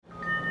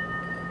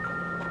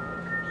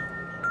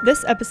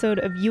This episode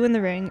of You in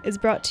the Ring is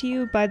brought to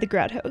you by the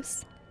Grad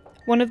House.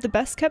 One of the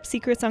best kept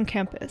secrets on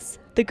campus,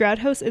 the Grad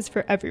House is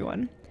for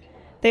everyone.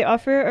 They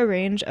offer a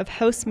range of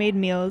house-made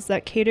meals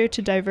that cater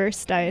to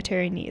diverse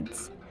dietary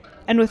needs.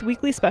 And with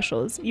weekly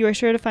specials, you are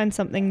sure to find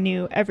something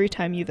new every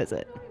time you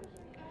visit.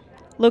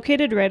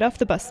 Located right off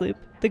the bus loop,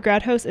 the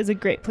Grad House is a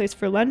great place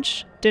for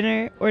lunch,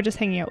 dinner, or just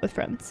hanging out with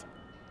friends.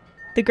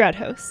 The Grad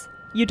House.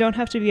 You don't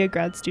have to be a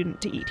grad student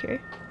to eat here.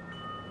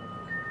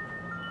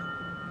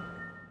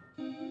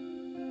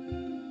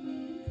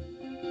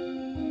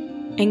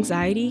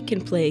 Anxiety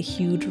can play a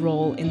huge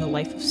role in the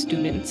life of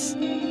students.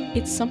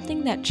 It's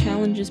something that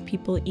challenges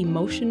people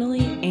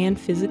emotionally and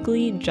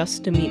physically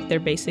just to meet their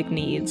basic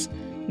needs,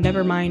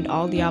 never mind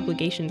all the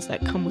obligations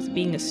that come with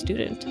being a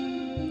student.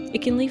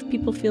 It can leave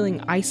people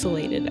feeling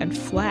isolated and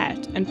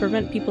flat and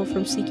prevent people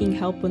from seeking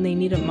help when they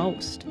need it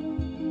most.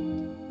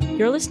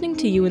 You're listening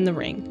to You in the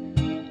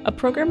Ring, a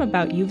program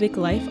about UVic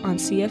life on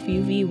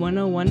CFUV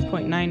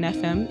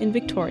 101.9 FM in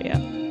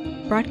Victoria.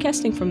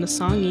 Broadcasting from the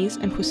Songhees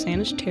and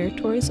Hoosanish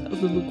territories of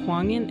the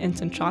Lekwungen and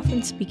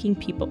Tsimshian-speaking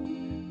people,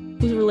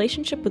 whose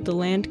relationship with the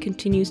land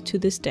continues to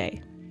this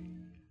day.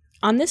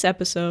 On this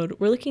episode,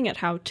 we're looking at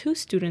how two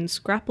students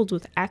grappled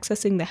with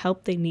accessing the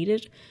help they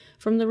needed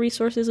from the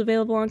resources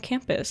available on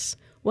campus,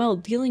 while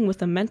dealing with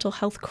a mental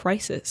health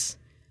crisis.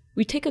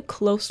 We take a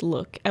close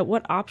look at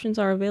what options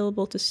are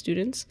available to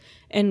students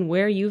and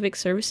where UVic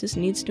services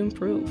needs to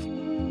improve.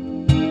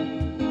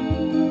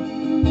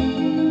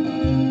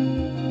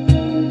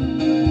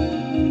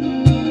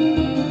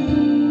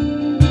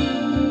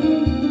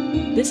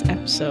 This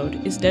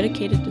episode is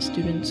dedicated to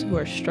students who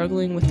are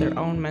struggling with their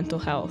own mental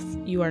health.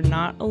 You are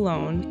not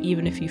alone,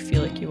 even if you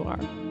feel like you are.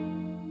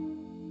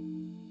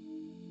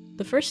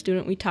 The first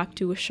student we talked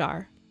to was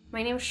Shar.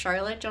 My name is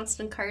Charlotte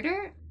Johnston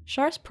Carter.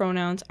 Shar's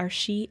pronouns are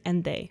she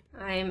and they.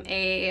 I'm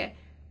a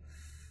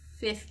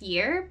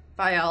fifth-year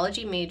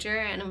biology major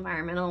and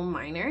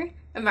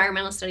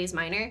environmental studies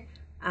minor,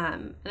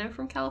 and I'm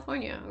from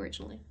California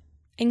originally.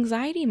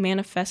 Anxiety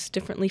manifests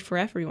differently for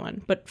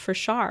everyone, but for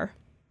Shar,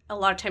 a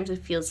lot of times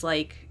it feels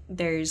like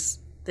there's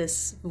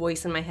this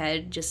voice in my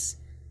head just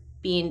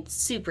being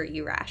super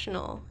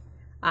irrational.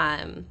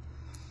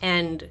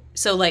 And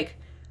so, like,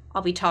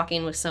 I'll be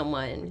talking with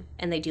someone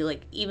and they do,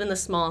 like, even the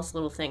smallest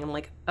little thing. I'm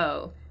like,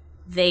 oh,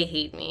 they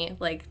hate me.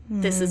 Like,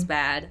 this is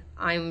bad.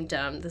 I'm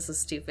dumb. This is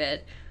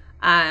stupid.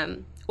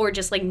 Or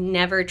just, like,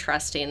 never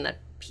trusting that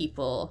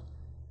people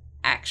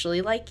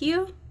actually like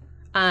you.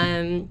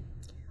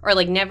 Or,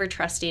 like, never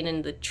trusting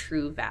in the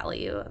true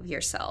value of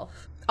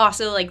yourself.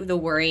 Also, like, the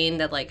worrying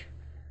that, like,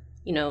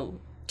 you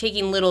know,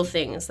 taking little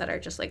things that are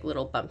just, like,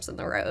 little bumps in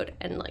the road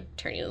and, like,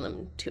 turning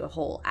them to a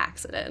whole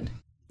accident.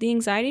 The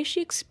anxiety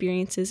she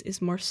experiences is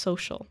more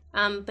social.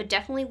 But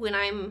definitely when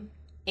I'm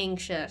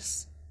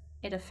anxious,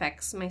 it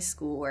affects my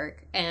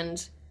schoolwork.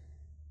 And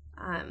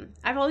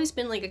I've always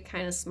been, like, a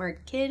kind of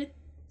smart kid.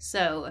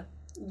 So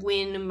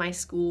when my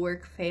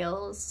schoolwork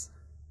fails,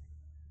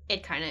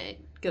 it kind of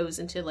goes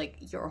into, like,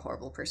 you're a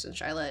horrible person,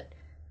 Charlotte.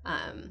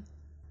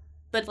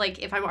 But, like,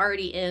 if I'm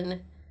already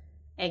in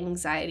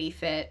anxiety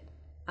fit,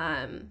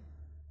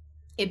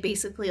 it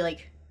basically,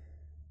 like,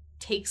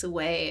 takes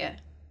away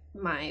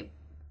my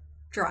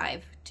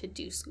drive to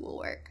do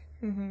schoolwork.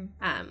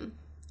 Mm-hmm.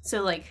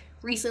 So, like,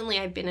 recently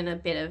I've been in a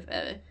bit of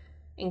a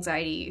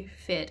anxiety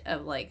fit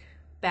of, like,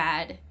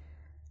 bad,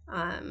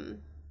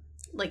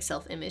 like,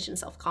 self-image and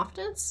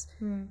self-confidence,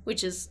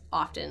 which is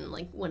often,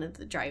 like, one of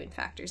the driving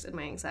factors in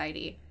my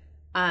anxiety.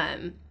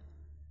 And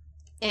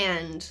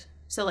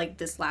so, like,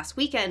 this last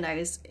weekend, I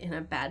was in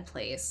a bad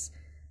place.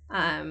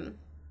 And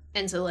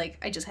so, like,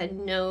 I just had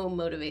no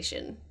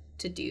motivation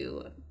to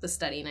do the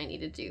studying I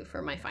needed to do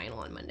for my final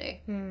on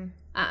Monday. And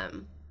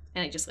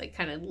I just, like,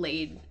 kind of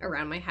laid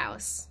around my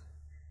house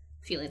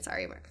feeling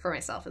sorry for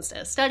myself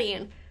instead of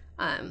studying,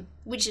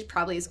 which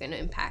probably is going to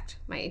impact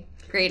my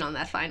grade on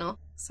that final.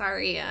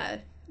 Sorry,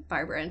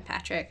 Barbara and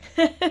Patrick.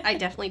 I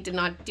definitely did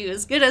not do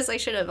as good as I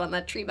should have on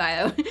that tree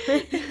bio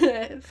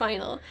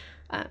final.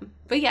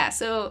 But yeah,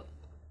 so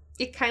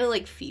it kind of,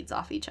 like, feeds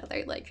off each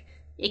other. Like,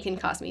 it can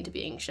cause me to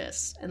be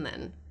anxious, and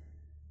then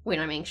when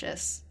I'm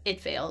anxious,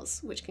 it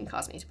fails, which can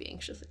cause me to be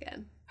anxious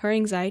again. Her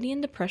anxiety and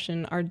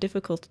depression are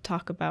difficult to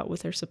talk about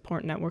with her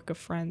support network of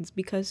friends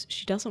because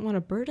she doesn't want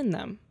to burden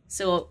them.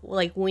 So,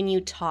 like, when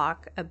you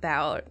talk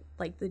about,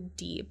 like, the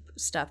deep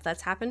stuff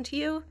that's happened to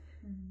you,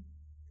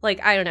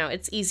 like, I don't know,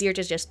 it's easier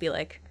to just be,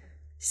 like,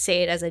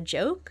 say it as a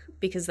joke,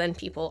 because then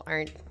people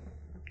aren't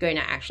going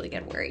to actually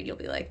get worried. You'll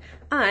be like,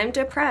 I'm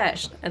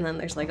depressed, and then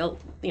there's, like, a,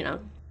 you know,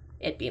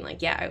 it being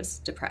like, yeah, I was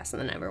depressed,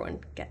 and then everyone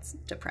gets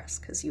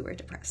depressed because you were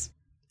depressed.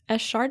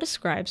 As Shar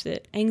describes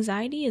it,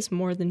 anxiety is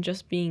more than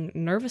just being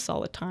nervous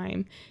all the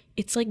time.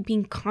 It's like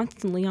being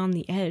constantly on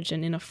the edge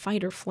and in a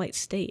fight or flight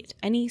state.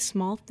 Any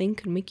small thing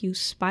could make you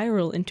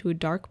spiral into a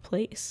dark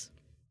place.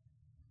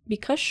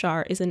 Because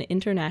Shar is an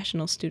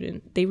international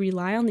student, they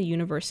rely on the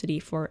university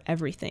for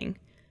everything.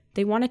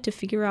 They wanted to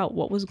figure out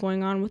what was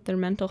going on with their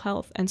mental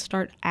health and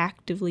start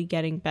actively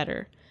getting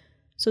better.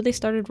 So they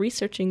started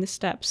researching the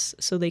steps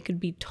so they could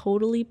be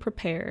totally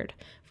prepared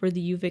for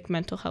the UVic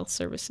mental health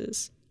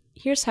services.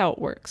 Here's how it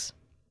works.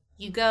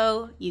 You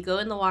go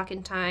in the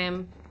walk-in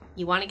time.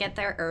 You want to get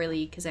there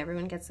early because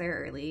everyone gets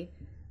there early.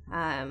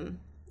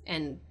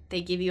 And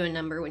they give you a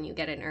number when you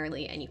get in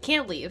early, and you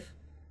can't leave.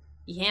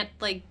 You can't,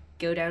 like,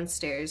 go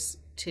downstairs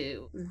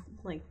to,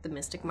 like, the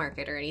Mystic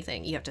Market or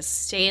anything. You have to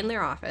stay in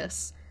their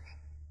office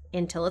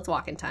until it's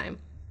walk-in time.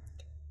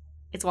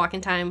 It's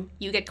walk-in time.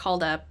 You get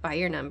called up by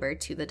your number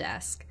to the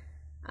desk.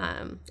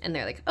 And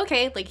they're like,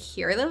 okay, like,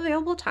 here are the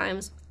available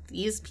times,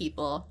 these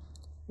people.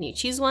 And you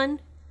choose one.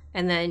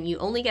 And then you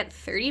only get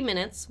 30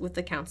 minutes with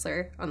the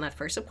counselor on that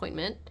first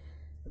appointment.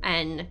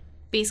 And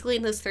basically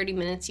in those 30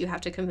 minutes, you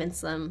have to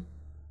convince them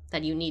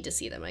that you need to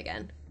see them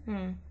again.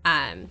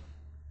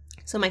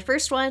 So my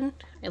first one,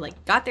 I,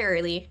 like, got there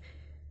early.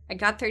 I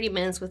got 30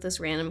 minutes with this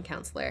random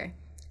counselor.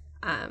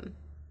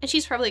 And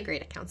she's probably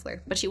great at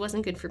counselor, but she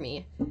wasn't good for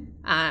me.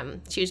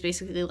 She was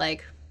basically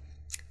like,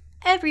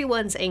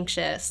 everyone's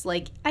anxious.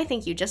 Like, I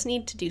think you just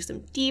need to do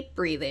some deep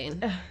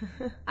breathing.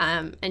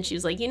 And she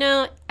was like,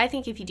 I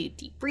think if you do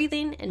deep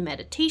breathing and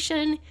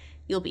meditation,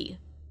 you'll be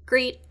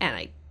great. And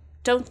I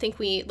don't think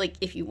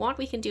if you want,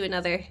 we can do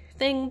another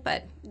thing.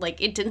 But, like,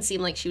 it didn't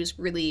seem like she was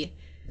really,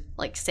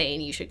 like,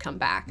 saying you should come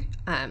back.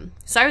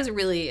 So I was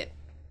really,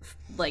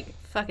 like,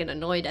 fucking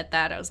annoyed at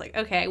that. I was like,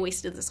 okay, I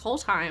wasted this whole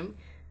time,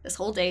 this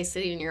whole day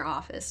sitting in your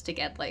office to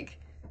get, like,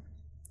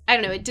 I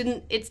don't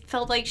know, it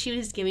felt like she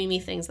was giving me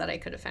things that I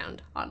could have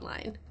found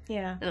online.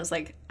 Yeah. And I was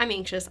like, I'm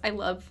anxious. I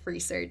love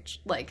research.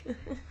 Like,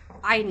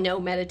 I know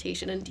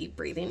meditation and deep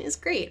breathing is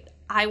great.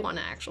 I want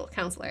an actual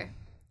counselor.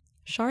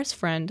 Char's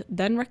friend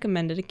then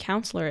recommended a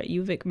counselor at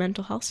UVic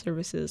Mental Health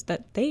Services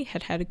that they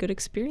had had a good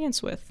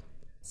experience with.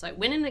 So I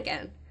went in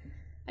again.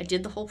 I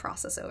did the whole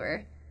process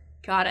over.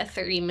 Got a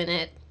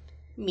 30-minute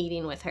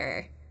meeting with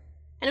her.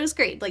 And it was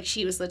great. Like,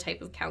 she was the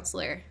type of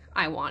counselor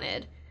I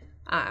wanted.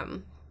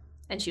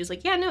 And she was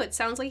like, yeah, no, it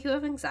sounds like you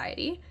have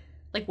anxiety.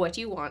 Like, what do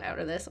you want out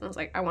of this? And I was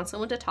like, I want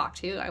someone to talk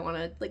to. I want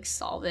to, like,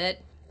 solve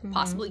it,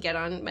 possibly get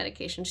on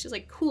medication. She's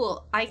like,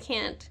 cool, I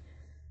can't,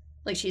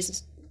 like, she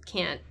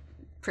can't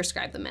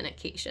prescribe the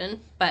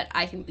medication, but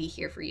I can be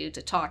here for you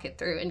to talk it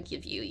through and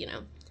give you,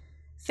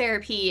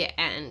 therapy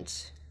and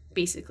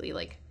basically,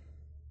 like,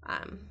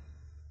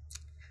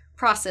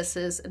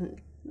 processes and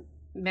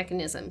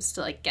mechanisms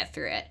to, like, get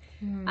through it.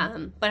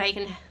 But I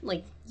can,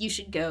 like, you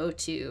should go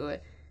to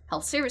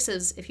health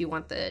services if you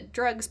want the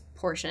drugs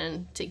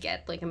portion to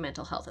get, like, a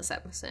mental health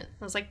assessment.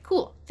 I was like,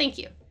 cool, thank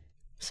you.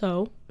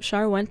 So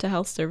Char went to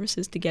health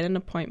services to get an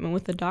appointment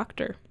with a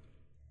doctor.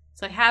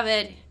 So I have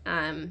it,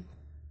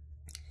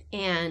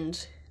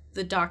 and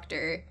the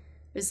doctor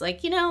was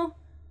like,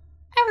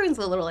 everyone's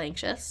a little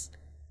anxious.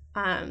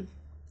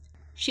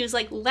 She was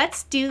like,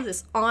 let's do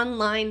this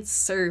online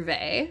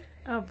survey.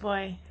 Oh,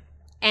 boy.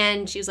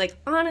 And she was like,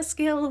 on a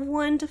scale of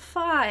 1 to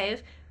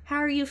 5, how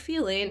are you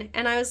feeling?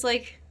 And I was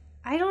like,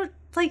 I don't,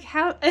 like,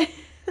 how do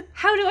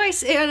I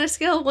say on a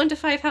scale of 1 to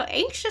 5 how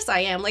anxious I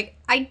am? Like,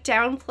 I've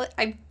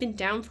been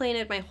downplaying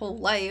it my whole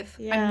life.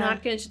 Yeah. I'm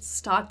not going to just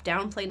stop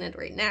downplaying it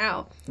right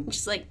now. And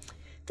she's like,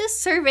 this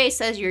survey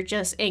says you're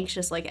just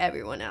anxious like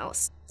everyone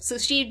else. So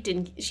she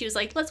was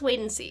like, let's wait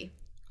and see.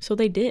 So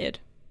they did.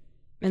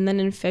 And then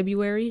in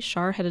February,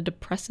 Char had a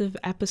depressive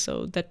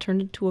episode that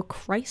turned into a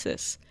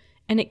crisis.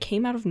 And it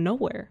came out of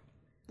nowhere.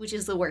 Which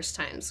is the worst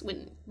times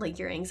when, like,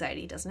 your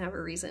anxiety doesn't have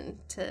a reason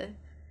to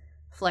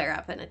flare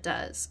up, and it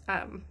does.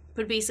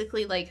 But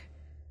basically, like,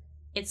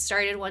 it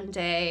started one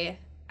day.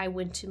 I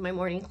went to my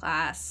morning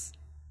class.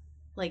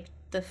 Like,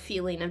 the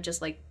feeling of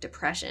just, like,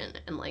 depression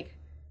and, like,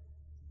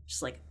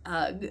 just, like,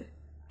 ugh,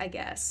 I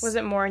guess. Was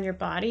it more in your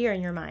body or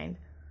in your mind?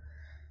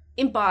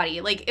 In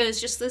body. Like, it was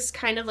just this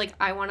kind of, like,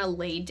 I want to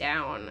lay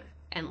down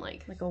and,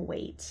 like... Like a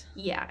weight.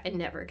 Yeah, and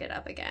never get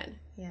up again.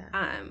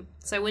 Yeah.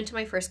 So I went to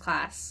my first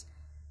class.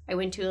 I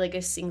went to, like,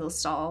 a single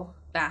stall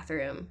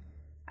bathroom.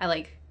 I,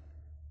 like,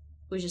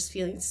 was just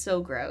feeling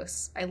so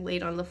gross. I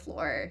laid on the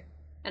floor,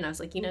 and I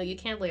was like, you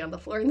can't lay on the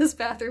floor in this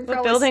bathroom.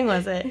 What building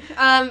was it?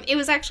 It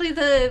was actually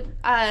the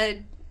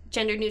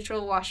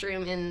gender-neutral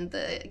washroom in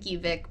the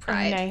UVic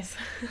Pride. Oh, nice.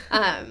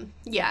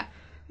 Yeah.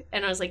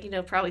 And I was like,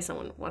 probably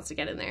someone wants to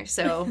get in there.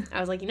 So I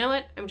was like, you know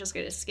what? I'm just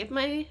going to skip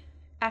my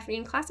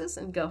afternoon classes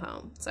and go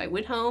home. So I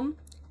went home,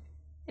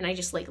 and I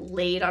just, like,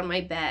 laid on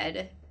my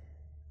bed,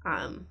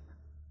 and,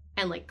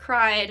 like,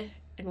 cried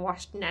and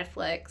watched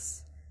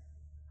Netflix.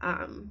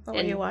 What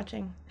were you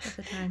watching at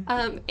the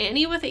time?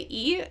 Annie with an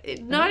E.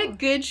 Not a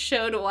good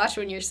show to watch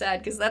when you're sad,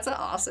 because that's an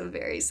also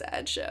very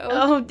sad show.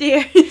 Oh,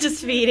 dear.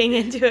 Just feeding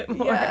into it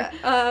more.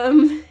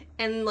 Yeah.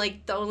 And,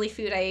 like, the only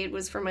food I ate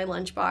was from my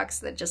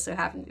lunchbox that just so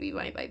happened to be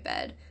by my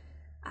bed.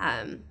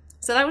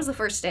 So that was the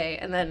first day,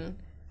 and then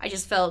I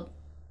just felt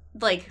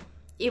like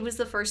it was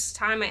the first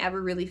time I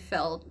ever really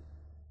felt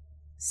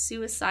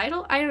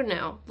suicidal. I don't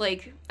know.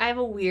 Like, I have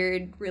a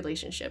weird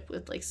relationship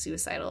with, like,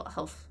 suicidal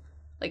health,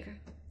 like,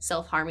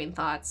 self-harming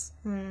thoughts,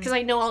 because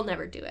I know I'll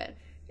never do it.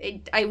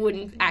 I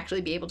wouldn't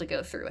actually be able to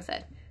go through with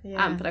it.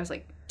 Yeah. But I was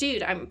like,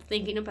 dude, I'm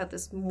thinking about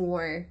this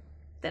more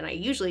than I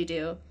usually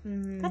do,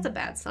 that's a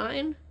bad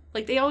sign.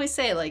 Like, they always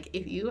say, like,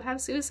 if you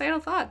have suicidal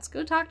thoughts,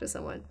 go talk to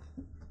someone.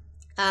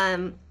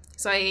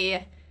 So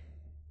I,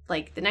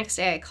 like, the next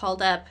day I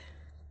called up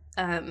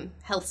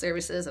health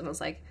services and I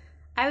was like,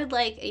 I would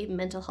like a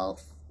mental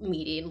health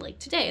meeting, like,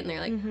 today. And they're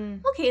like,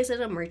 okay, is it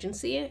an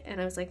emergency?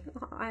 And I was like,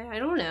 I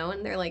don't know.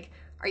 And they're like,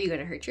 are you going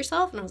to hurt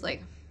yourself? And I was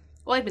like,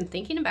 well, I've been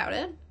thinking about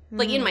it.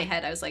 Like, in my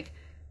head, I was like,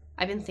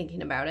 I've been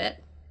thinking about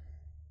it.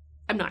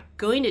 I'm not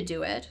going to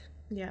do it,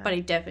 but I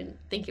definitely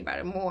think about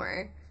it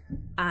more.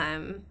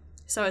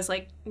 So I was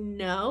like,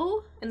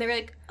 no. And they were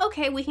like,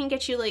 okay, we can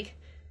get you, like,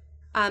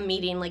 a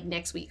meeting, like,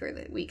 next week or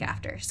the week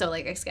after. So,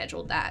 like, I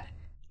scheduled that.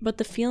 But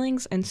the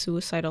feelings and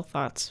suicidal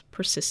thoughts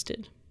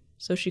persisted.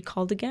 So she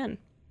called again.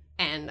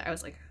 And I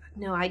was like,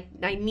 no, I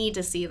need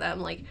to see them.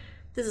 Like,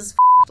 this is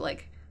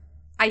like,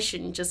 I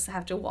shouldn't just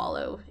have to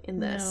wallow in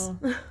this.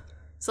 No.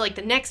 So, like,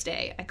 the next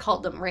day, I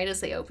called them right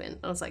as they opened.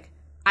 I was like,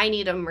 I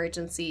need an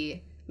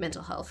emergency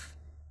mental health,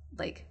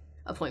 like,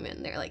 appointment.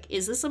 And they're like,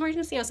 is this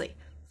emergency? I was like,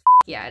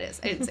 yeah, it is.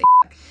 I didn't say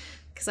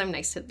because I'm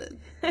nice to the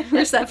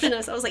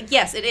receptionist. I was like,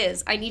 yes, it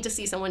is. I need to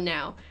see someone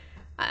now.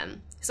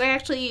 So I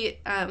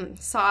actually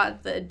saw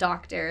the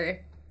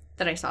doctor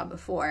that I saw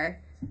before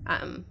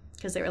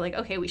because they were like,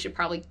 okay, we should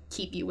probably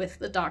keep you with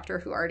the doctor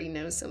who already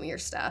knows some of your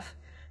stuff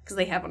because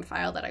they have on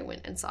file that I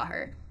went and saw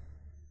her.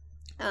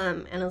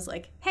 And I was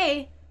like,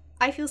 hey,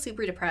 I feel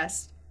super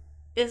depressed.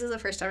 This is the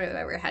first time I've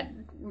ever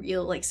had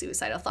real, like,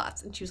 suicidal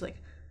thoughts. And she was like,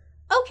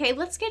 okay,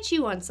 let's get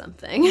you on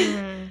something.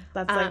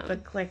 That's, like, the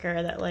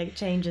clicker that, like,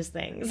 changes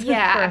things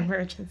for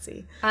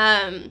emergency.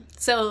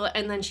 So,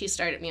 and then she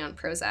started me on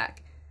Prozac.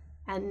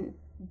 And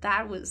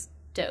that was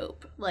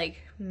dope.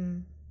 Like,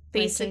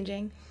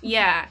 life-changing?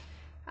 Yeah.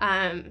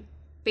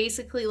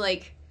 Basically,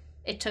 like,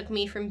 it took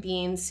me from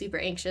being super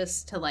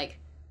anxious to, like,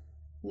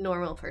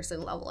 normal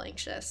person level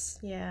anxious.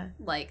 Yeah.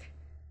 Like,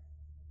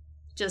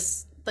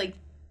 just, like,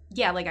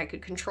 yeah, like, I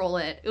could control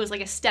it. It was like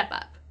a step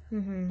up.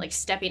 Like,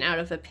 stepping out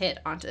of a pit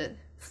onto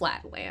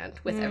flat land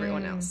with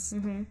everyone else.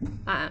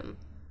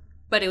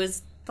 But it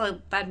was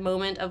that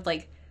moment of,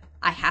 like,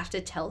 I have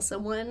to tell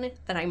someone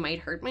that I might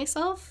hurt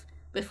myself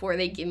before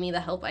they give me the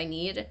help I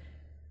need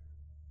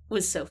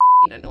was so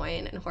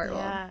annoying and horrible.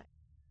 Yeah.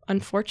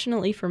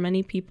 Unfortunately for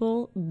many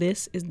people,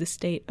 this is the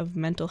state of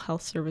mental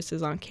health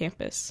services on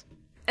campus.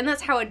 And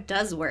that's how it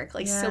does work.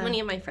 Like, so many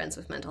of my friends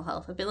with mental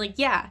health have been like,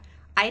 yeah,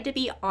 I had to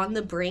be on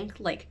the brink,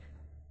 like,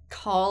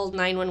 call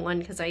 911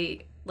 because I,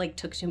 like,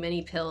 took too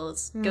many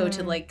pills, go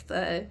to, like,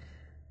 the,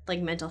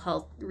 like, mental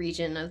health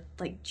region of,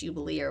 like,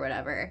 Jubilee or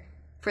whatever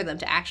for them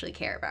to actually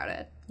care about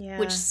it. Yeah.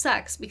 Which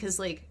sucks because,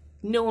 like,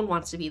 no one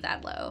wants to be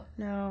that low.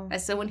 No.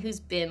 As someone who's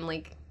been,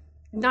 like,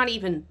 not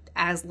even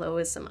as low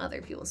as some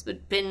other people's,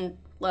 but been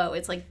low,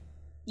 it's like,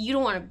 you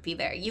don't want to be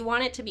there. You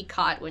want it to be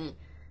caught when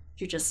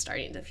you're just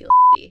starting to feel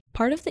shitty.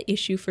 Part of the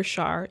issue for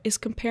Shar is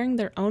comparing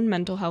their own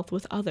mental health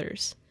with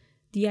others.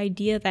 The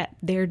idea that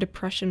their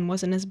depression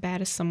wasn't as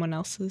bad as someone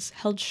else's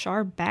held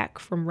Shar back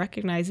from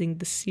recognizing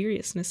the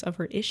seriousness of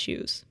her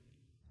issues.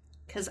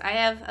 Because I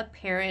have a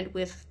parent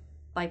with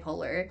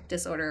bipolar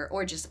disorder,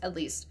 or just at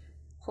least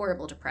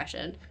horrible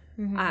depression.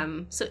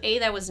 So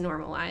that was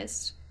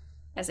normalized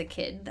as a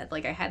kid, that,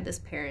 like, I had this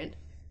parent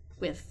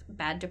with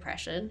bad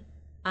depression.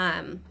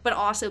 But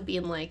also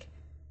being like,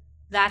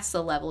 that's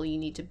the level you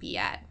need to be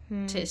at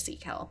to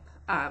seek help.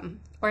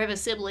 Or I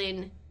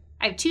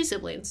have two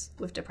siblings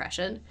with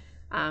depression.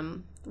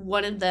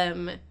 One of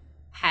them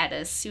had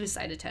a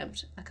suicide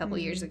attempt a couple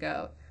years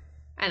ago.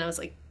 And I was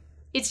like,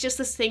 it's just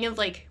this thing of,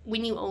 like,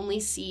 when you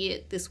only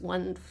see this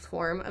one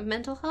form of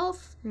mental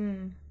health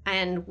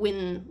and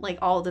when, like,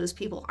 all those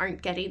people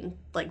aren't getting,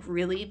 like,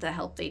 really the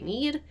help they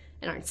need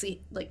and aren't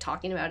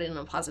talking about it in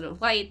a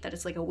positive light, that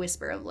it's like a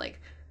whisper of, like,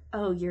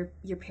 oh,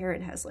 your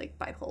parent has, like,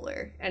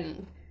 bipolar,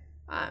 and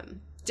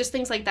just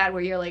things like that,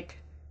 where you're like,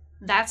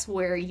 that's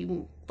where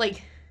you,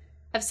 like,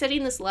 of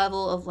setting this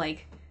level of,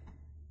 like,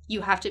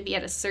 you have to be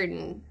at a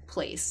certain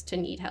place to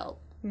need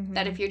help.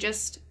 That if you're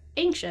just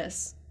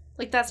anxious,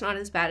 like, that's not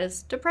as bad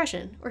as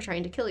depression or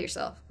trying to kill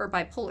yourself or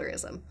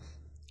bipolarism.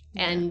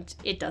 And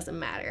it doesn't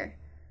matter.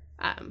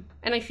 And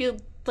I feel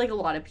like a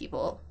lot of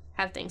people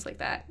have things like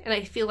that. And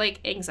I feel like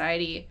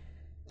anxiety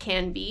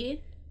can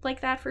be like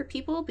that for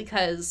people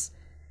because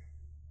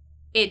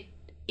it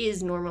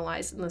is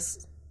normalized in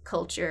this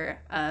culture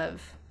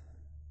of,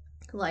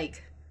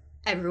 like,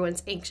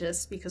 everyone's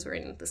anxious because we're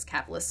in this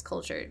capitalist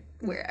culture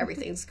where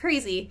everything's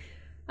crazy.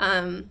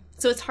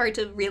 So it's hard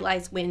to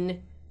realize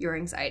when your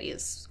anxiety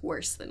is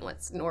worse than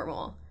what's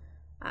normal,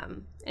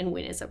 and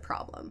when it's a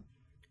problem.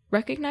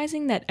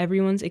 Recognizing that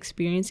everyone's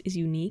experience is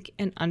unique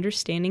and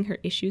understanding her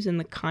issues in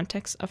the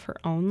context of her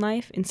own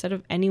life instead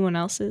of anyone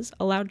else's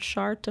allowed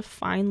Shar to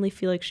finally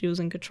feel like she was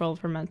in control of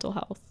her mental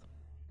health.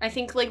 I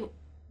think, like,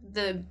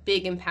 the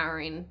big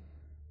empowering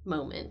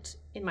moment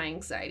in my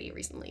anxiety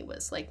recently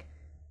was, like,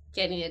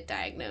 getting it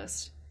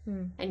diagnosed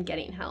and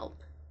getting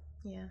help.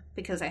 Yeah.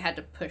 Because I had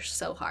to push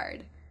so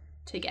hard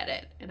to get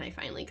it, and I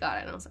finally got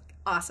it, and I was like,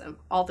 awesome.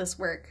 All this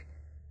work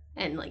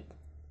and,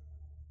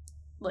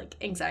 like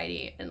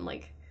anxiety and,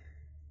 like,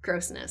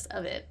 grossness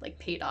of it, like,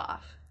 paid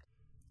off.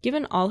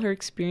 Given all her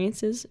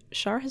experiences,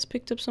 Shar has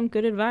picked up some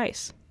good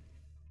advice.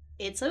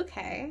 It's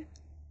okay.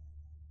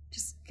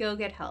 Just go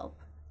get help.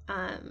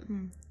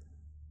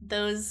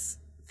 Those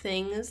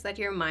things that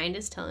your mind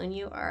is telling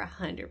you are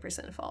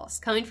 100% false.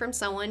 Coming from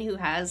someone who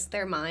has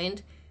their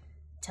mind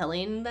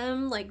telling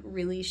them, like,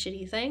 really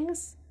shitty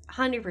things,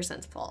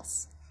 100%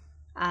 false.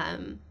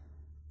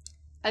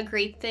 A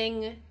great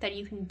thing that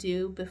you can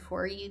do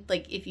before you,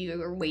 like, if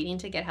you are waiting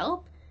to get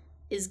help,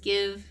 is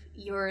give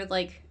your,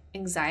 like,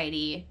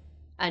 anxiety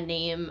a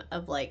name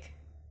of, like,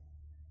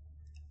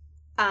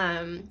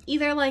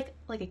 either like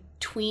a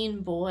tween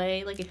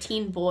boy, like a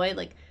teen boy,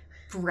 like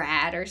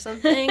Brad or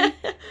something,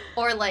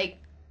 or like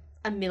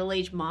a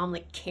middle-aged mom,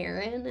 like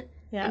Karen.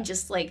 Yeah. And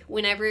just, like,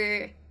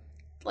 whenever,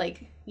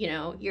 like, you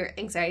know, your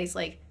anxiety's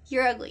like,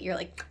 you're ugly, you're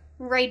like,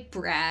 right,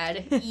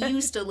 Brad, you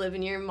used to live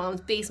in your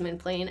mom's basement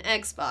playing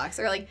Xbox.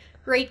 Or, like,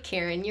 right,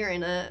 Karen, you're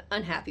in a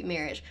unhappy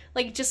marriage.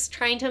 Like, just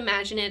trying to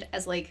imagine it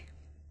as, like,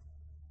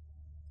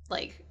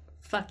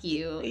 fuck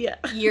you. Yeah.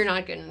 You're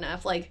not good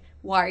enough. Like,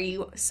 why are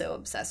you so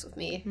obsessed with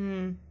me?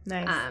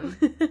 Nice.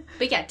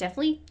 But yeah,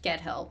 definitely get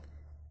help.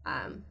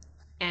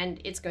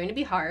 And it's going to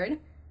be hard,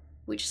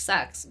 which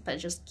sucks, but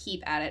just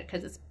keep at it,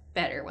 because it's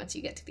better once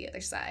you get to the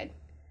other side.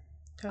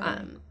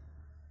 Totally.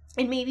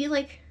 And maybe,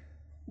 like,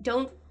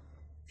 don't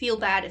feel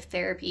bad if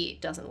therapy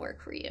doesn't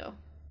work for you,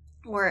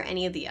 or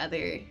any of the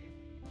other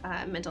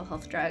mental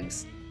health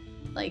drugs.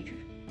 Like,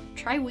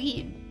 try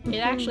weed. It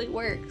actually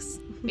works.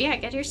 But yeah,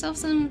 get yourself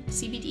some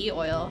CBD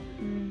oil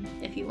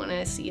if you want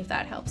to see if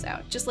that helps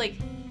out. Just, like,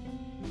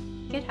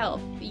 get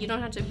help. You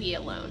don't have to be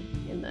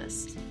alone in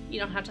this. You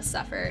don't have to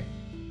suffer.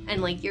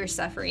 And, like, your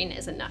suffering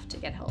is enough to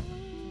get help.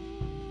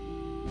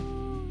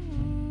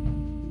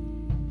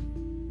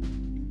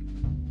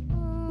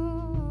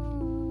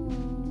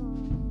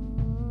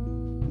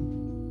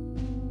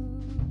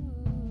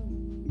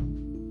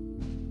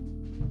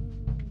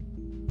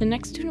 The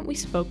next student we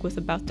spoke with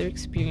about their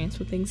experience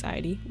with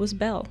anxiety was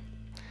Belle.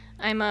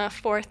 I'm a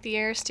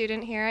fourth-year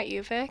student here at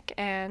UVic,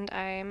 and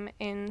I'm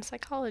in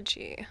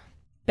psychology.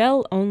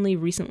 Belle only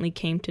recently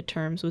came to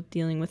terms with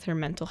dealing with her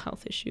mental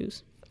health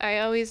issues. I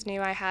always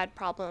knew I had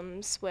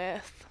problems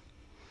with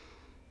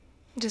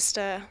just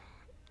I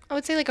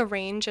would say, like, a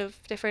range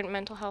of different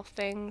mental health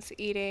things: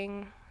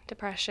 eating,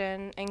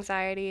 depression,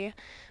 anxiety,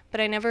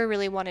 but I never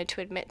really wanted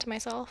to admit to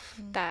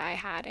myself that I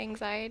had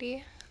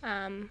anxiety.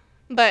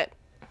 But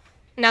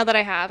now that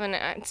I have, and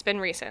it's been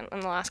recent,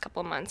 in the last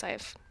couple of months,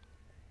 I've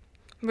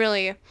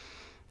really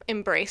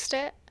embraced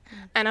it,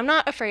 and I'm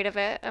not afraid of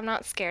it. I'm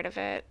not scared of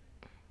it.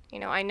 You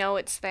know, I know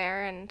it's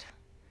there, and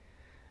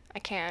I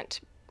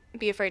can't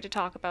be afraid to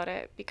talk about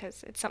it,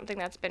 because it's something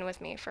that's been with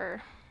me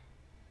for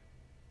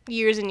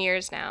years and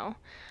years now.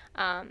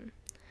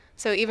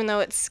 So even though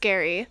it's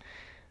scary,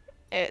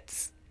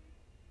 it's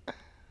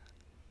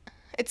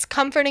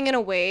comforting in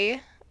a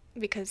way,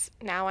 because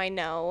now I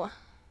know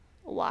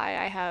why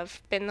I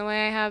have been the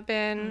way I have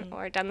been,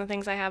 or done the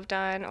things I have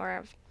done, or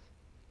have,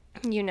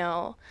 you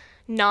know,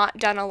 not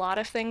done a lot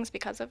of things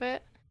because of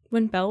it.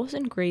 When Belle was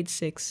in grade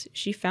 6,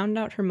 she found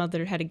out her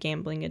mother had a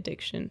gambling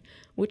addiction,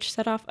 which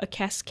set off a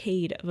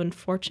cascade of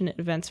unfortunate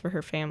events for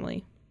her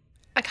family.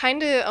 I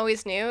kind of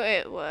always knew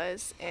it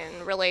was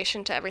in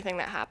relation to everything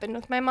that happened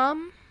with my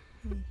mom,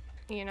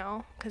 you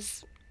know,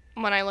 because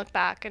when I look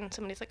back and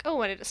somebody's like, oh,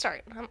 when did it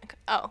start? I'm like,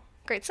 oh,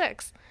 grade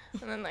 6.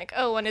 And then, like,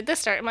 oh, when did this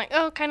start? I'm like,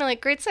 oh, kind of like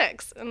grade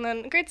 6. And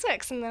then grade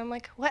 6. And then I'm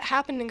like, what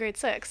happened in grade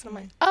 6? And I'm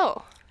like,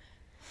 oh,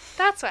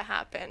 that's what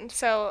happened.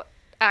 So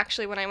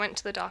actually, when I went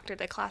to the doctor,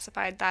 they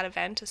classified that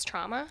event as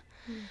trauma,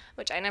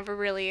 which I never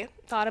really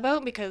thought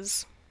about,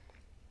 because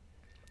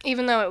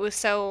even though it was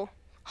so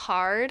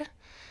hard,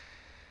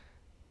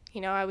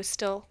 you know, I was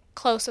still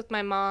close with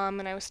my mom,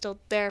 and I was still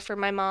there for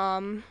my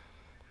mom,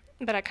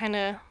 but I kind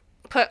of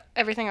put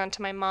everything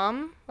onto my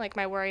mom, like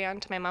my worry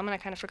onto my mom, and I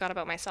kind of forgot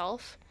about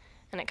myself,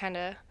 and it kind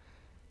of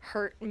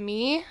hurt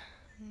me.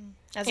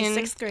 As a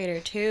 6th grader,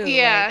 too.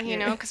 Yeah, like, you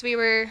know, because we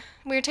were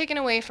taken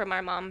away from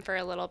our mom for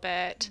a little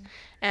bit,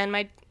 and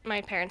my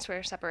parents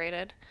were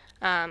separated,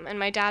 and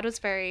my dad was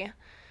very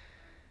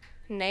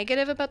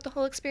negative about the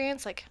whole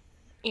experience, like,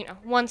 you know,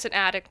 once an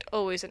addict,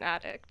 always an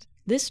addict.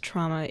 This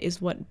trauma is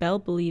what Belle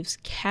believes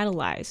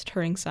catalyzed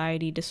her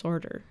anxiety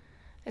disorder.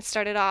 It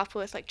started off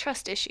with, like,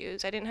 trust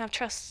issues. I didn't have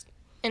trust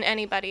in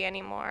anybody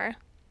anymore.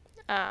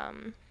 I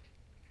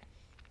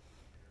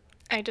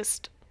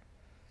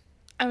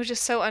was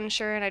just so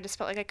unsure, and I just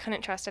felt like I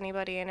couldn't trust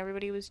anybody, and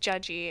everybody was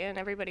judgy, and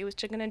everybody was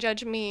going to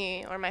judge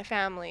me or my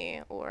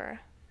family or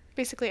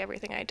basically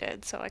everything I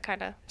did. So I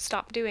kind of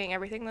stopped doing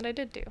everything that I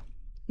did do.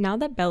 Now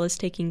that Belle is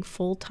taking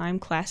full-time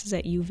classes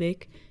at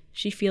UVic,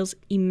 she feels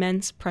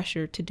immense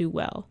pressure to do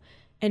well.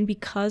 And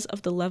because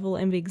of the level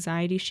of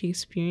anxiety she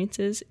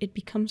experiences, it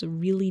becomes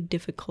really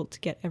difficult to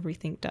get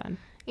everything done.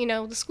 You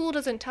know, the school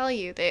doesn't tell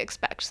you they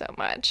expect so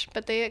much,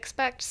 but they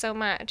expect so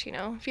much, you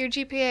know. If your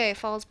GPA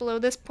falls below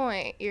this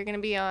point, you're going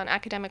to be on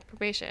academic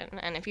probation.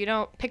 And if you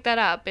don't pick that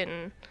up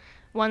in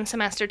 1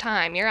 semester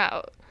time, you're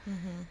out.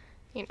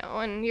 You know,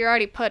 and you're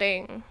already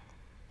putting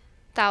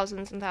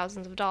thousands and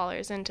thousands of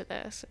dollars into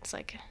this. It's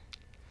like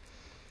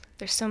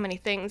there's so many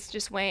things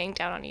just weighing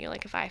down on you.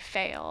 Like, if I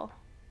fail,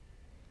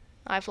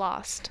 I've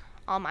lost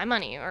all my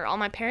money or all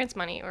my parents'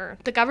 money or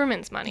the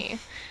government's money,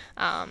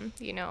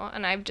 you know,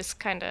 and I've just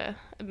kind of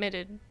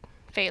admitted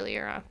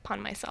failure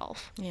upon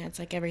myself. Yeah, it's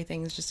like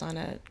everything's just on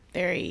a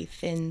very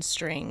thin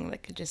string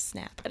that could just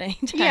snap at any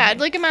time. Yeah,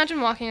 like imagine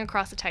walking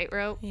across a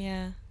tightrope.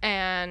 Yeah.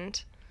 And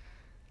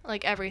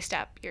like every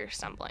step you're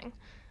stumbling.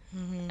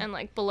 Mm-hmm. And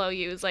like below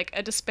you is like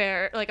a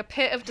despair, like a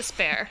pit of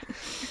despair.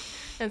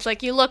 And it's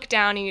like you look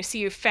down and you see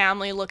your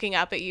family looking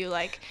up at you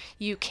like,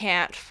 you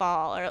can't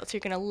fall or else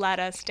you're going to let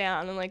us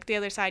down. And like the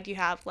other side you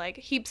have like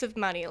heaps of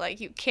money,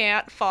 like you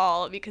can't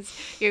fall because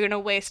you're going to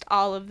waste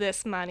all of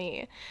this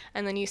money.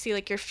 And then you see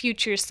like your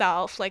future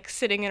self like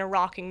sitting in a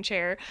rocking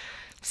chair,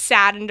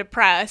 sad and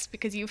depressed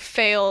because you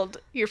failed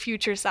your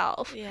future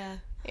self. Yeah.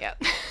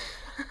 Yep.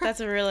 That's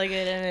a really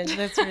good image.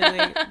 That's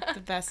really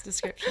the best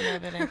description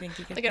of it, I think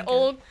you could like an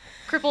old,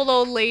 crippled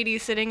old lady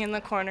sitting in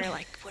the corner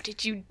like, what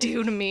did you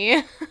do to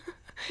me?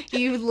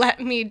 You let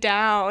me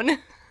down.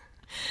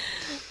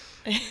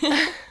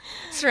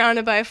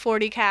 Surrounded by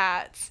 40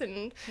 cats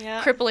and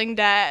crippling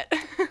debt.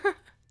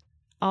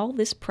 All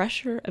this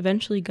pressure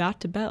eventually got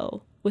to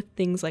Belle, with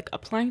things like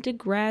applying to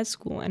grad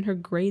school and her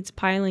grades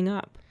piling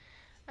up.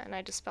 And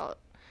I just felt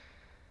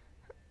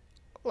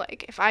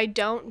like if I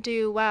don't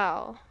do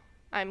well,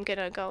 I'm going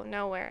to go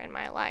nowhere in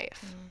my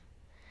life.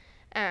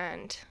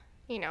 And,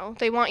 you know,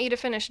 they want you to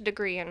finish a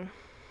degree in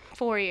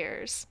 4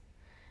 years,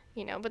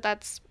 you know, but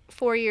that's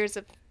 4 years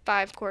of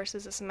 5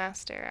 courses a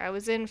semester. I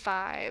was in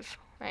 5.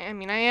 I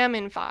mean, I am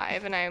in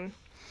 5, and I'm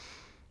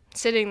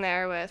sitting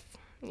there with,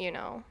 you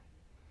know,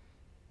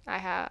 I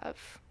have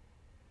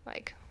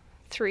like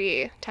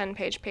 3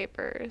 10-page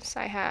papers.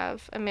 I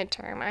have a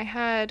midterm. I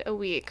had a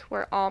week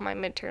where all my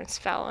midterms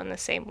fell in the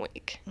same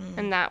week,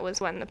 and that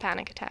was when the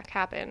panic attack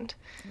happened.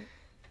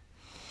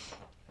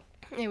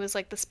 It was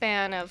like the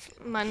span of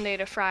Monday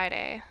to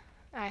Friday.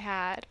 I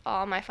had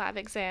all my 5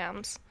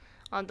 exams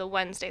on the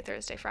Wednesday,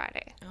 Thursday,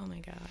 Friday. Oh my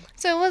God.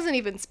 So it wasn't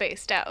even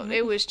spaced out. Mm-hmm.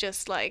 It was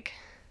just like,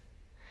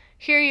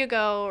 here you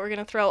go. We're going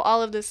to throw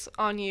all of this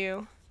on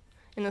you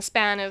in the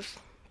span of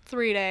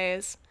 3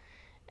 days,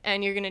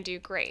 and you're going to do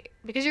great.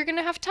 Because you're going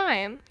to have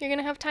time. You're going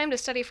to have time to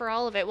study for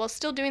all of it while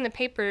still doing the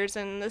papers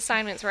and the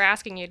assignments we're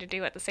asking you to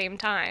do at the same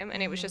time.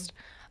 And it was just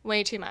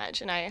way too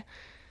much. And I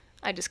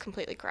just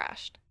completely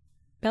crashed.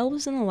 Belle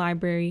was in the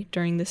library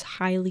during this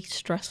highly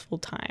stressful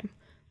time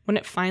when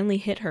it finally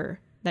hit her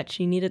that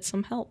she needed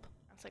some help.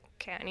 I was like,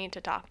 okay, I need to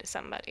talk to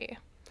somebody.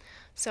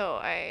 So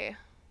I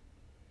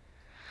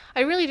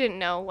really didn't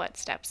know what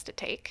steps to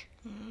take.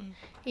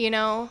 You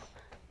know,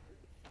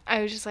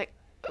 I was just like,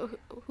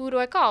 who do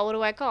I call? What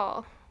do I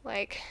call?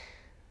 Like,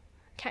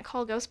 can't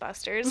call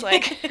Ghostbusters.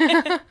 Like,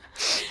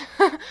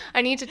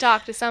 I need to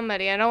talk to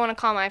somebody. I don't want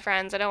to call my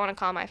friends. I don't want to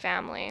call my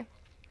family.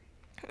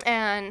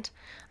 And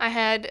I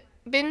had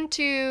been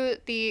to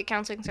the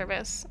counseling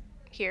service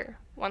here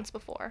once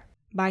before.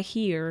 By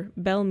here,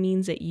 Belle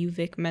means at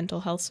UVic Mental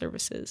Health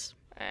Services.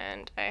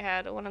 And I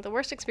had one of the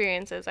worst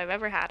experiences I've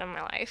ever had in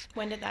my life.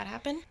 When did that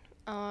happen?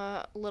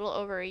 A little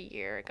over a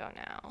year ago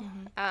now.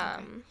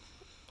 Okay.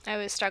 I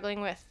was struggling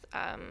with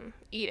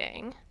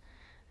eating.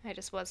 I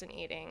just wasn't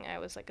eating. I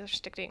was like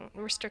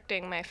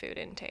restricting my food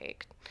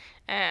intake.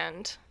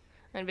 And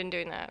I'd been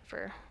doing that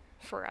for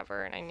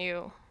forever, and I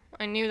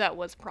knew that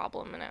was a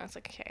problem, and I was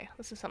like, okay,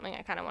 this is something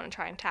I kind of want to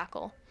try and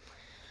tackle.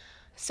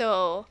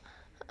 So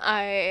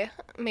I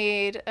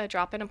made a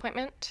drop-in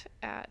appointment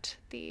at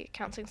the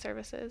counseling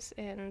services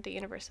in the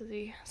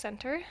University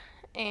Center,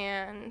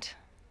 and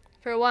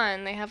for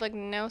one, they have like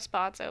no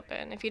spots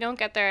open. If you don't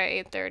get there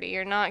at 8:30,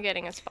 you're not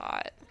getting a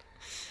spot.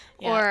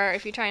 Yeah. Or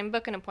if you try and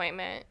book an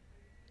appointment,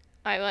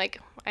 I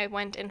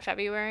went in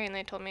February, and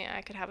they told me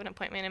I could have an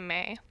appointment in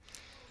May.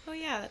 Oh,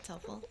 yeah, that's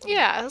helpful.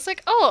 Yeah, I was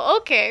like, oh,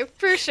 okay,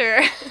 for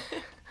sure.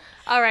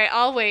 All right,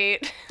 I'll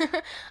wait.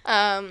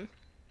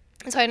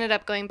 So I ended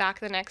up going back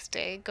the next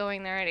day,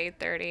 going there at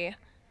 8:30.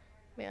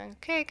 Being like,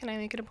 okay, can I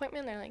make an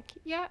appointment? They're like,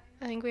 yeah,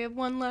 I think we have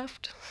one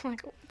left. I'm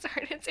like,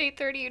 sorry, it's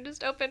 8:30, you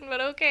just opened,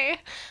 but okay.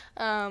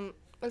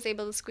 Was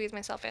able to squeeze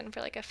myself in for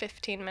like a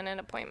 15-minute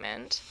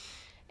appointment.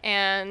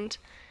 And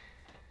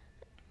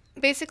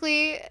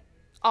basically,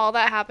 all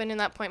that happened in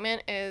that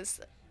appointment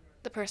is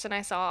the person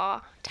I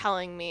saw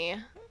telling me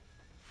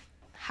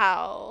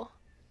how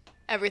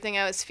everything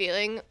I was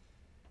feeling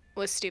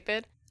was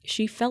stupid.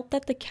 She felt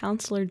that the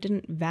counselor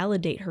didn't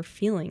validate her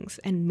feelings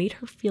and made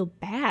her feel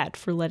bad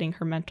for letting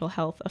her mental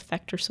health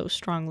affect her so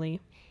strongly.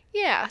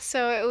 Yeah,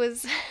 so it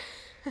was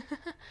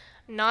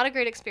not a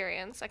great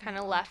experience. I kind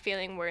of left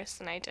feeling worse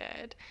than I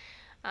did.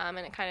 And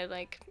it kind of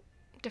like,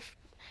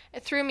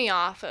 it threw me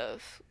off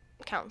of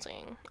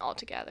counseling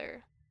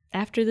altogether.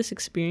 After this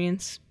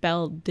experience,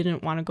 Belle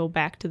didn't want to go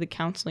back to the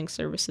counseling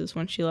services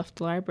when she left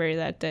the library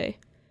that day.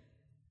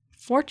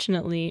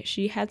 Fortunately,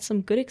 she had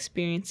some good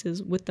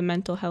experiences with the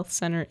mental health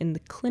center in the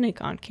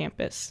clinic on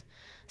campus.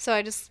 So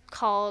I just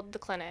called the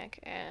clinic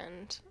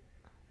and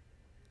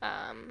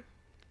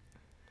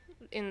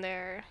in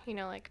there, you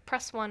know, like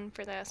press 1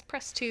 for this,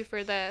 press 2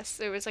 for this.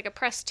 There was like a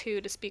press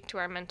 2 to speak to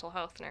our mental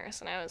health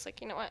nurse. And I was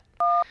like, you know what?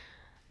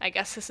 I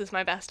guess this is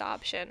my best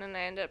option. And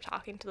I ended up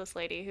talking to this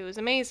lady who was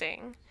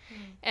amazing.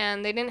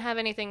 And they didn't have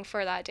anything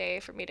for that day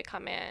for me to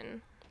come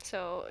in.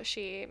 So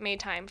she made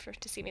time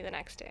to see me the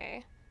next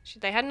day.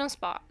 They had no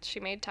spot. She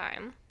made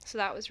time. So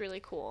that was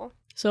really cool.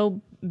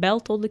 So Belle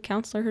told the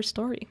counselor her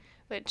story,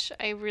 which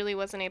I really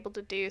wasn't able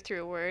to do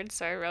through words.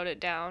 So I wrote it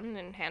down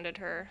and handed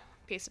her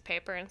a piece of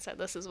paper and said,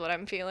 this is what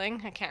I'm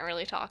feeling. I can't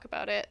really talk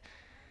about it.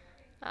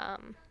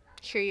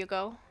 Here you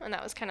go. And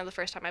that was kind of the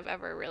first time I've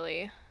ever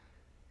really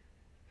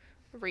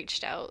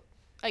reached out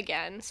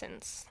again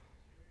since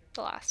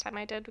the last time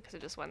I did, because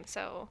it just went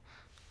so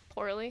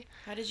poorly.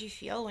 How did you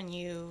feel when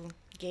you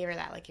gave her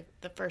that? Like, if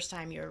the first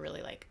time you were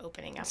really like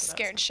opening up?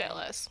 Scared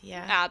shitless.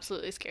 Yeah.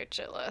 Absolutely scared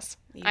shitless.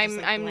 I'm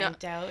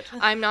not out.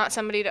 I'm not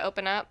somebody to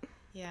open up.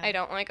 Yeah. I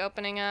don't like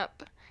opening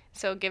up.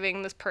 So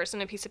giving this person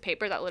a piece of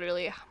paper that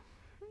literally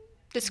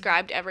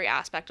described every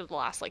aspect of the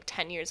last like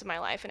 10 years of my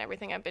life and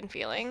everything I've been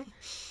feeling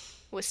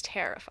was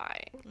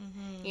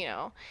terrifying. You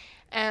know.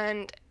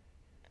 And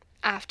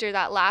after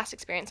that last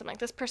experience, I'm like,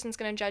 this person's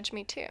going to judge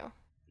me too.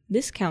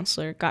 This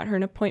counselor got her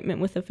an appointment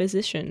with a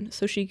physician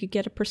so she could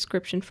get a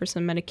prescription for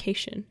some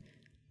medication,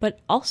 but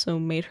also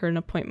made her an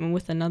appointment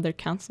with another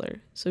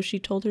counselor, so she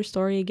told her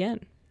story again.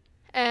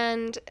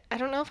 And I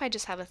don't know if I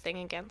just have a thing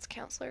against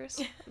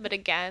counselors, but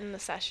again, the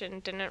session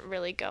didn't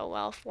really go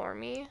well for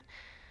me.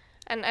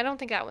 And I don't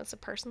think that was the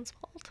person's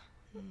fault.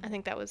 I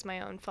think that was my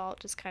own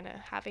fault, just kind of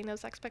having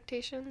those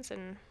expectations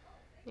and,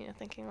 you know,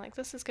 thinking like,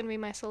 this is going to be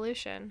my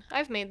solution.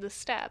 I've made this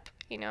step.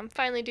 You know, I'm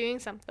finally doing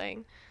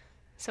something.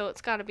 So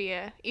it's got to be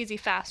a easy,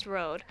 fast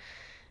road.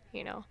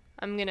 You know,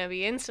 I'm going to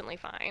be instantly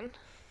fine.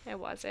 I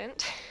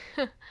wasn't.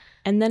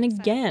 And then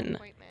again,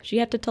 she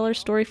had to tell her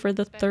story for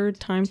the third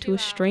time to a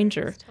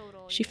stranger.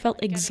 She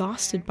felt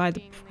exhausted by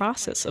the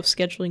process of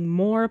scheduling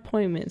more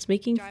appointments,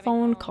 making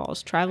phone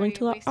calls, traveling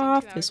to the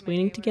office,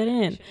 waiting to get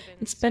in,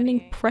 and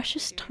spending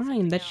precious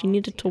time that she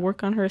needed to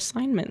work on her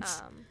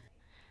assignments.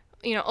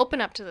 You know,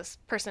 open up to this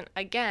person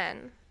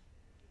again,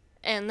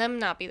 and them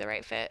not be the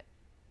right fit,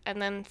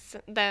 and then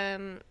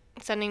them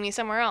sending me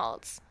somewhere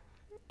else,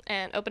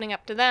 and opening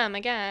up to them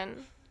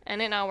again,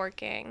 and it not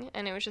working,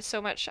 and it was just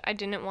so much. I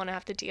didn't want to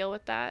have to deal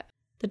with that.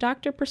 The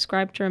doctor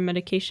prescribed her a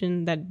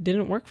medication that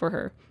didn't work for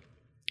her,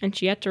 and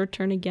she had to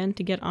return again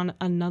to get on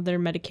another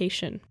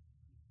medication.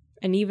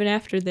 And even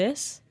after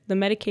this, the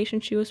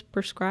medication she was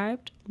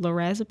prescribed,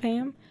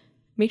 lorazepam,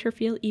 made her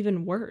feel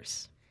even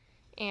worse.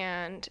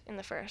 And in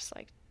the first,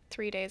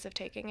 3 days of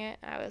taking it,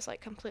 I was,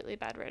 completely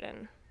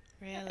bedridden.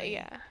 Really?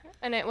 Yeah.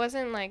 And it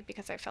wasn't,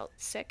 because I felt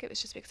sick. It was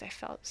just because I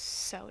felt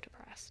so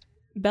depressed.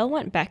 Belle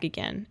went back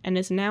again and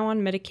is now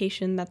on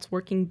medication that's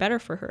working better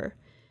for her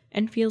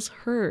and feels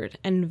heard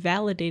and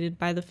validated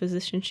by the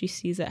physician she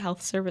sees at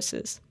health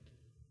services.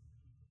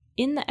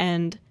 In the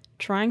end,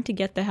 trying to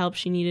get the help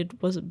she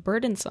needed was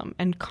burdensome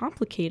and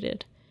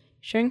complicated.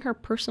 Sharing her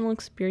personal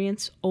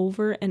experience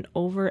over and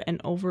over and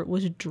over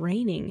was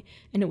draining,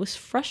 and it was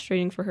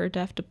frustrating for her to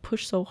have to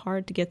push so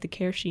hard to get the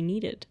care she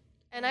needed.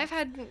 And I've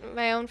had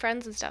my own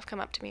friends and stuff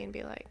come up to me and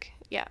be like,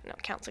 yeah, no,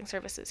 counseling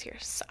services here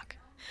suck.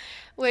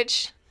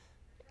 Which,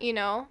 you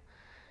know,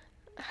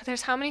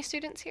 there's how many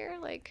students here?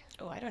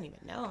 Oh, I don't even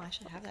know. I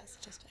should have that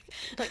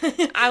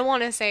statistic. I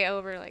want to say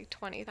over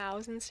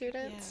 20,000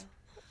 students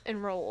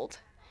enrolled.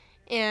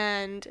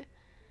 And,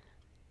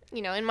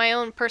 you know, in my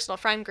own personal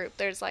friend group,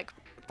 there's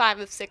 5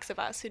 of 6 of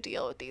us who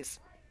deal with these,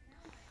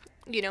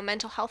 you know,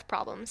 mental health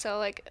problems.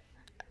 So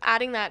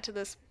adding that to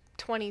this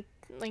 20,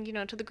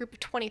 to the group of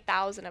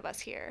 20,000 of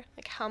us here,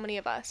 how many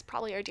of us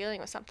probably are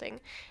dealing with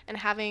something, and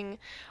having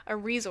a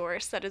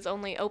resource that is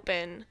only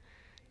open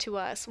to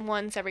us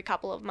once every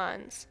couple of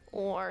months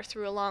or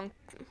through a long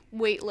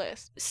wait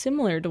list.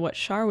 Similar to what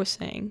Shar was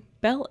saying,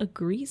 Belle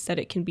agrees that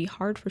it can be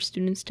hard for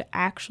students to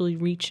actually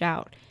reach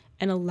out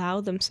and allow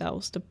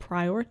themselves to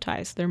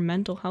prioritize their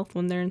mental health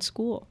when they're in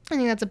school. I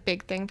think that's a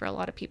big thing for a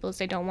lot of people, is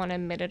they don't want to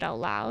admit it out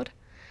loud.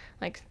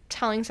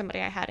 Telling somebody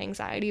I had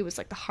anxiety was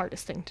the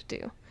hardest thing to do.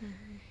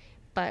 Mm-hmm.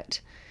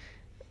 But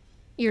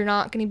you're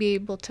not going to be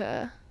able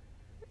to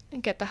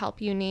get the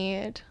help you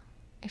need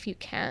if you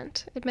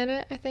can't admit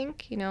it, I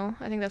think. You know,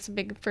 I think that's a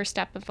big first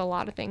step of a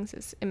lot of things,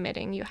 is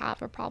admitting you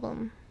have a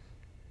problem.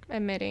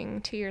 Admitting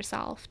to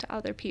yourself, to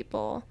other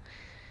people.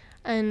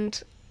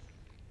 And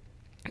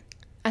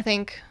I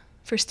think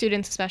for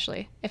students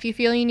especially, if you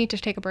feel you need to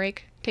take a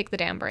break, take the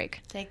damn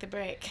break. Take the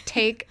break.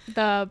 Take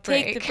the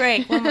break. Take the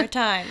break one more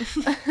time.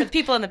 For the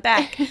people in the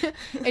back.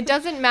 It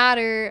doesn't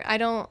matter.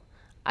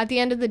 At the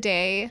end of the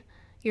day,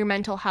 your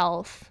mental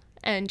health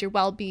and your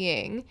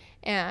well-being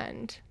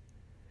and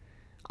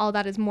all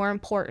that is more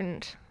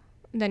important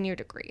than your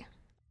degree.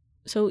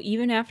 So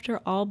even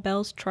after all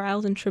Belle's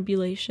trials and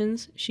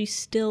tribulations, she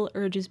still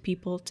urges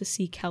people to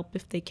seek help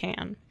if they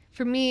can.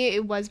 For me,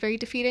 it was very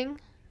defeating,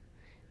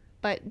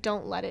 but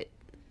don't let it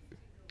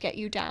get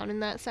you down in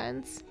that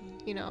sense.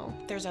 You know,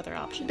 there's other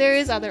options. There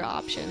is other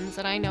options,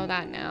 and I know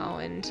that now,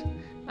 and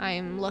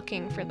I'm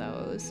looking for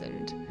those.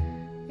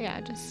 And yeah,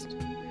 just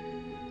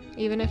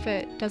even if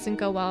it doesn't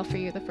go well for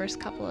you the first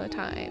couple of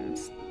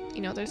times,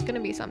 you know, there's going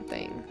to be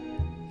something.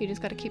 You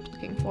just got to keep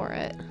looking for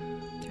it.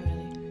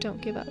 Totally.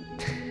 Don't give up.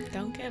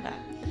 Don't give up.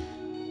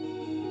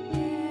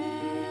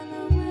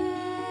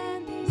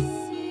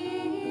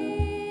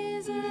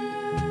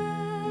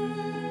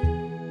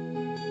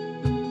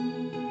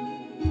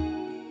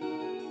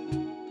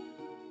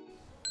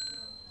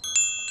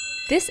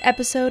 This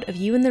episode of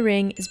You in the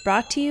Ring is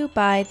brought to you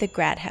by The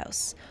Grad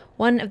House.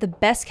 One of the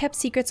best kept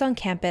secrets on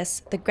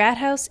campus, The Grad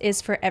House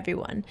is for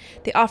everyone.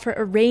 They offer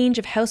a range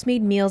of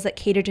house-made meals that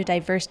cater to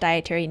diverse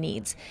dietary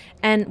needs.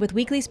 And with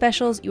weekly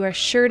specials, you are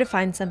sure to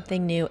find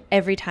something new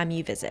every time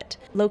you visit.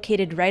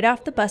 Located right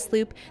off the bus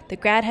loop, The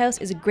Grad House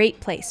is a great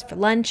place for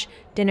lunch,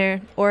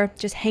 dinner, or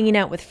just hanging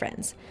out with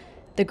friends.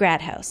 The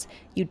Grad House.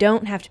 You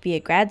don't have to be a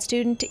grad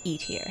student to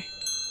eat here.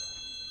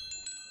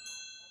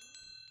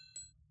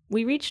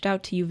 We reached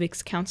out to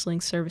UVic's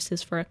counseling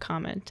services for a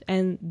comment,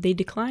 and they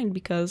declined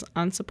because,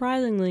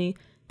 unsurprisingly,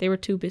 they were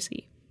too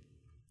busy.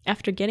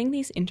 After getting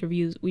these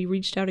interviews, we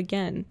reached out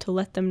again to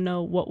let them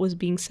know what was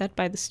being said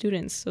by the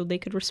students so they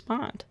could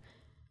respond.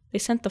 They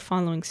sent the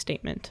following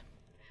statement.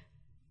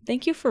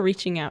 Thank you for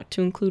reaching out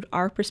to include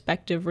our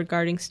perspective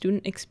regarding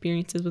student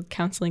experiences with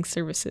counseling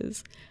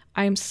services.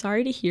 I am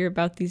sorry to hear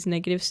about these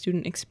negative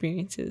student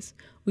experiences.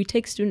 We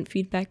take student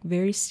feedback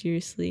very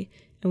seriously,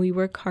 and we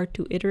work hard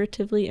to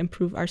iteratively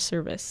improve our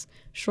service,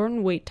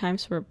 shorten wait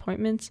times for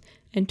appointments,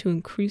 and to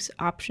increase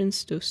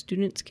options so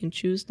students can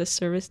choose the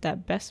service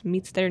that best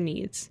meets their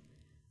needs.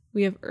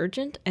 We have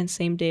urgent and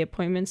same-day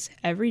appointments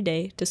every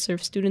day to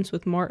serve students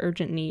with more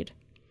urgent need.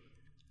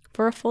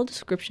 For a full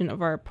description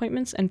of our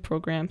appointments and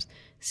programs,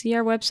 see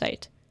our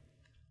website.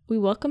 We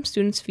welcome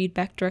students'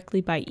 feedback directly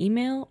by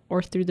email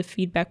or through the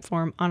feedback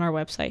form on our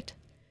website.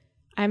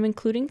 I am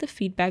including the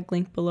feedback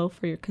link below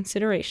for your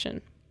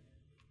consideration.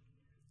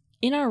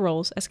 In our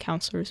roles as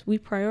counselors, we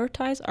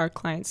prioritize our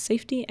clients'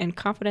 safety and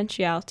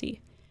confidentiality.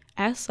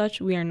 As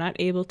such, we are not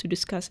able to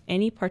discuss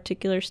any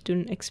particular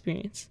student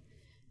experience.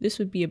 This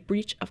would be a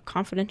breach of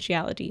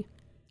confidentiality.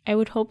 I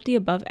would hope the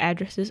above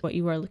addresses what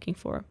you are looking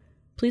for.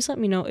 Please let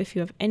me know if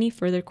you have any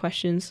further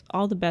questions.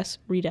 All the best,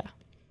 Rita.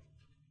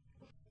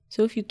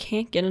 So if you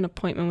can't get an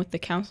appointment with the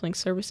counseling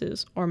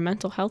services or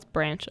mental health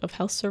branch of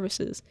health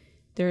services,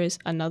 there is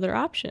another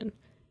option.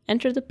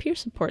 Enter the Peer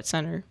Support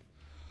Center.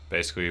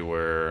 Basically,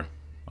 we're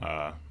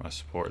a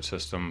support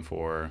system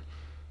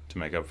to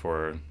make up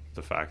for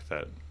the fact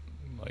that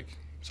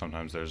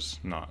sometimes there's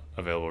not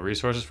available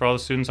resources for all the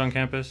students on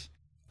campus.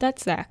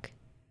 That's Zach.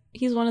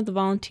 He's one of the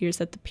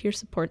volunteers at the Peer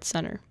Support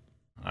Center.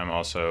 I'm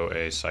also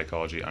a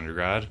psychology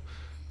undergrad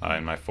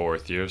in my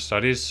 4th year of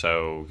studies,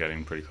 so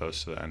getting pretty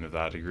close to the end of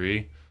that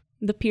degree.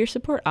 The Peer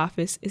Support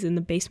office is in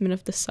the basement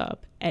of the sub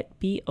at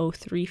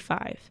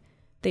B035.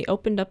 They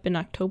opened up in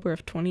October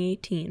of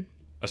 2018.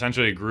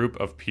 Essentially a group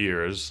of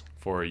peers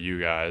for you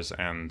guys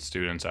and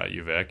students at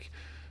UVic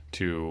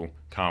to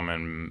come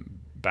and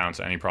bounce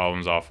any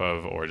problems off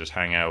of or just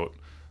hang out.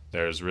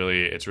 It's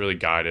really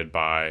guided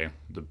by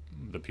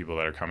the people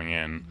that are coming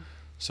in.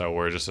 So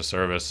we're just a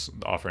service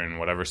offering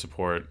whatever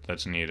support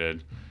that's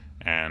needed,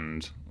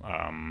 and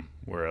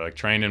we're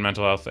trained in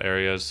mental health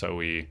areas, so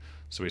we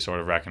sort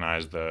of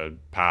recognize the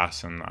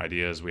paths and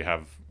ideas. We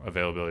have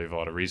availability of a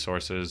lot of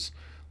resources.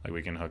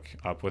 We can hook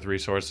up with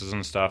resources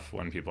and stuff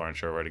when people aren't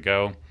sure where to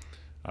go,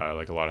 a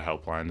lot of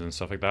helplines and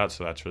stuff like that,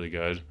 so that's really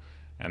good.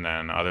 And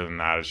then other than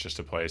that, it's just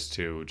a place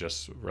to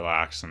just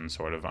relax and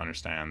sort of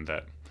understand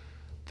that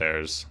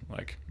there's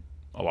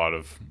a lot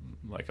of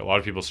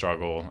people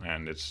struggle,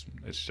 and it's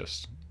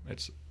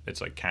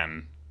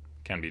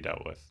can be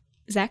dealt with.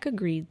 Zach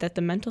agreed that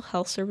the mental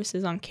health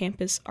services on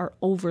campus are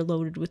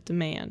overloaded with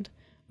demand,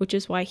 which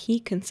is why he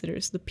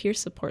considers the Peer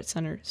Support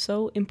Center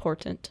so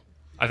important.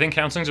 I think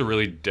counseling is a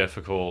really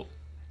difficult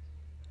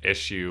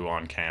issue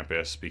on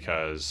campus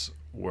because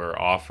we're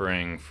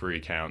offering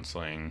free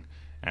counseling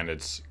and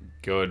it's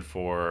good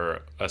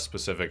for a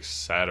specific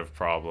set of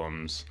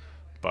problems,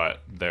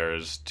 but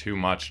there's too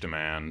much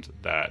demand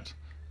that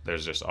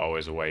there's just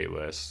always a wait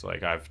list.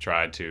 I've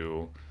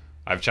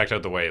checked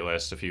out the wait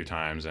list a few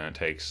times, and it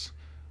takes,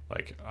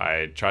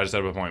 I tried to set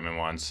up an appointment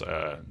once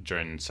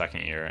during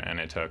 2nd year, and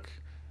it took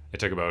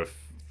about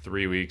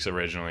 3 weeks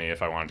originally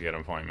if I wanted to get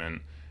an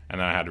appointment. And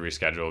then I had to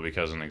reschedule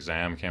because an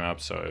exam came up,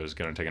 so it was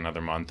going to take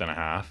another month and a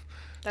half.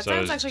 That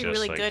sounds actually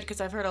really good,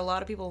 because I've heard a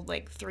lot of people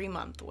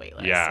 3-month wait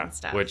lists and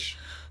stuff. Which,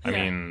 I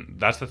mean,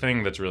 that's the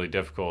thing that's really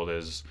difficult,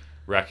 is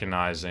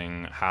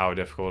recognizing how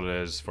difficult it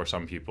is for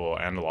some people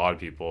and a lot of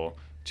people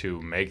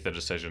to make the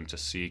decision to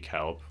seek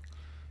help.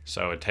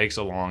 So it takes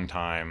a long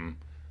time.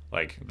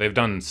 They've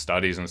done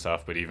studies and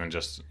stuff, but even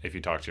just if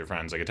you talk to your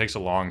friends, it takes a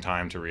long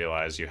time to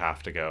realize you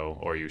have to go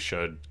or you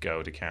should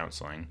go to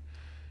counseling.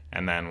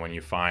 And then when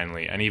you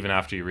finally, and even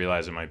after you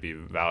realize it might be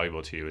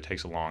valuable to you, it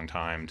takes a long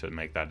time to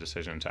make that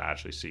decision to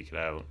actually seek it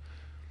out.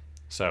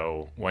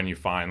 So when you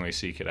finally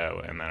seek it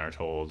out and then are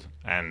told,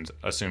 and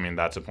assuming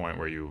that's a point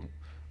where you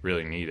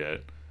really need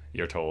it,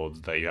 you're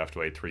told that you have to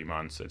wait 3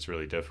 months, it's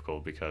really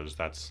difficult because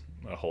that's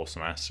a whole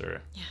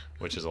semester,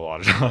 which is a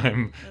lot of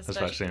time,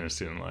 especially in a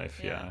student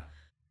life. Yeah.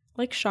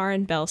 Like Shar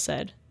and Belle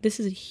said, this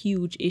is a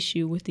huge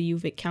issue with the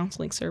UVic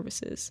counseling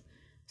services.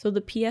 So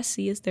the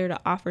PSC is there to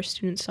offer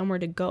students somewhere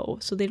to go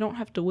so they don't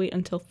have to wait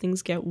until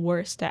things get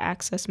worse to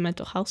access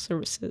mental health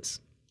services.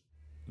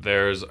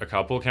 There's a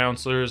couple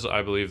counselors,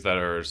 I believe, that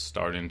are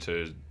starting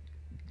to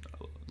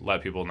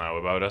let people know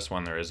about us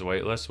when there is a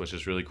wait list, which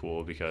is really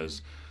cool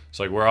because it's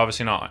like we're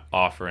obviously not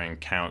offering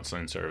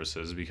counseling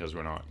services because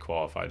we're not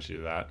qualified to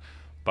do that.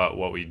 But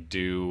what we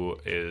do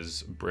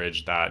is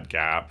bridge that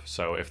gap.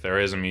 So if there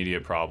is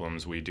immediate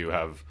problems, we do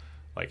have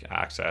like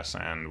access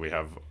and we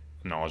have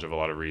knowledge of a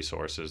lot of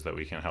resources that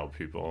we can help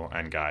people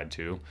and guide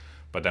to.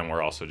 But then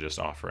we're also just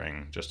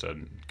offering just a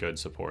good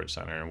support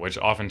center, which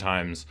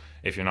oftentimes,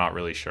 if you're not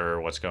really sure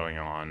what's going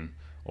on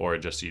or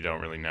just you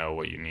don't really know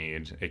what you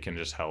need, it can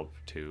just help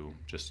to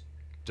just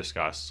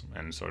discuss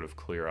and sort of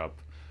clear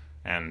up.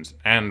 And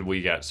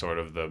we get sort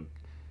of the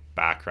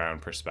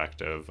background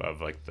perspective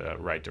of like the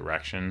right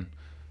direction.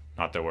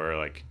 Not that we're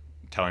like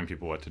telling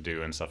people what to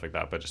do and stuff like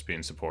that, but just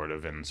being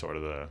supportive in sort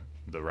of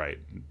the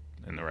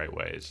right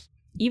ways.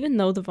 Even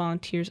though the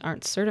volunteers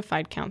aren't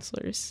certified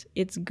counselors,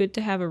 it's good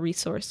to have a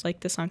resource like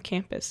this on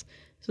campus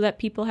so that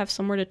people have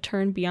somewhere to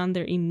turn beyond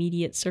their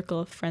immediate circle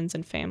of friends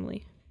and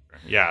family.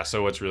 Yeah,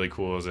 so what's really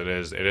cool is it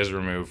is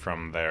removed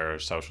from their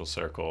social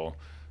circle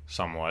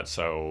somewhat,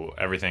 so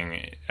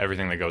everything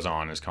that goes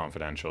on is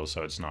confidential,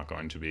 so it's not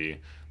going to be,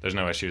 there's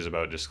no issues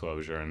about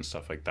disclosure and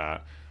stuff like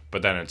that.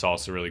 But then it's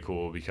also really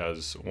cool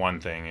because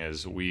one thing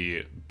is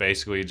we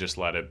basically just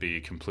let it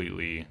be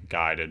completely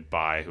guided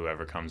by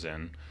whoever comes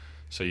in.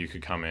 So you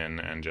could come in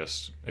and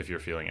just, if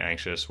you're feeling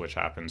anxious, which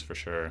happens for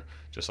sure,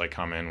 just like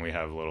come in. We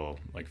have little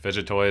like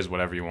fidget toys,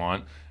 whatever you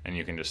want, and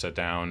you can just sit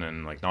down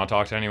and like not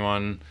talk to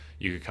anyone.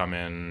 You could come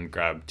in,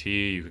 grab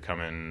tea, you could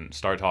come in,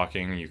 start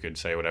talking, you could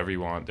say whatever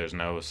you want. There's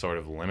no sort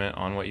of limit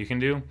on what you can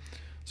do.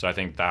 So I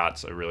think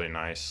that's a really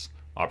nice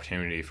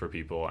opportunity for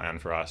people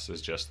and for us,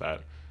 is just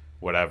that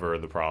whatever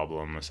the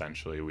problem,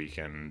 essentially, we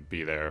can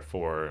be there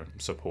for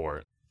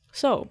support.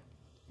 So,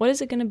 what is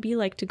it going to be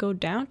like to go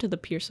down to the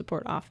peer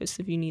support office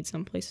if you need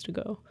someplace to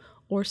go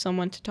or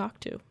someone to talk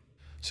to?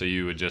 So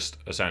you would just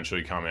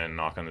essentially come in,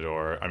 knock on the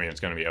door. I mean,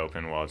 it's going to be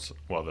open while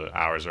the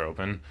hours are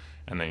open,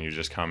 and then you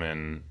just come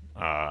in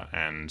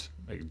and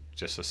like,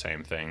 just the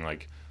same thing,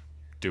 like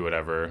do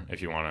whatever.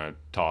 If you want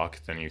to talk,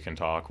 then you can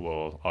talk.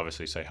 We'll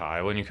obviously say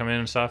hi when you come in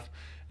and stuff,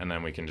 and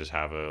then we can just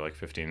have a like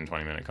 15,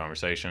 20-minute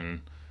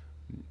conversation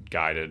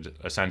guided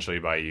essentially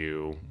by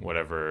you.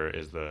 Whatever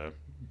is the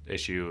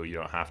issue, you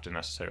don't have to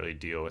necessarily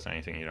deal with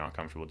anything you're not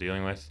comfortable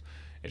dealing with.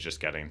 It's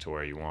just getting to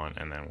where you want,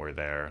 and then we're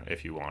there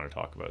if you want to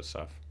talk about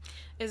stuff.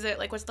 Is it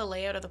like, what's the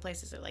layout of the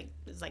place? Is it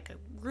like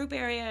a group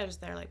area? Is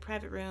there like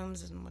private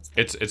rooms? And what's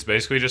the... It's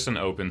basically just an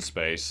open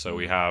space. So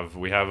we have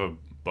a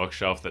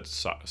bookshelf that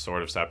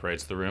sort of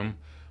separates the room,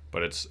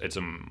 but it's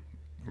a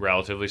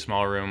relatively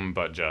small room,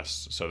 but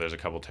just so there's a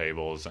couple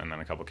tables and then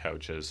a couple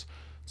couches.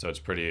 So it's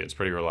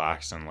pretty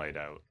relaxed and laid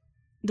out.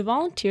 The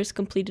volunteers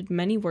completed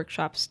many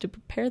workshops to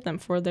prepare them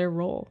for their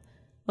role,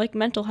 like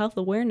mental health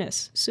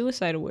awareness,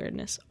 suicide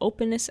awareness,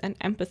 openness and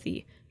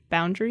empathy,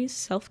 boundaries,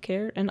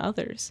 self-care, and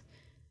others.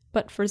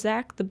 But for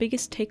Zach, the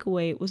biggest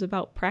takeaway was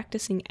about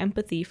practicing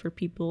empathy for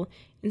people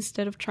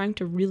instead of trying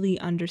to really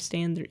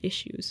understand their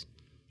issues.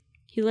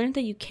 He learned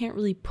that you can't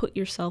really put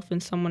yourself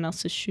in someone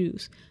else's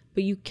shoes,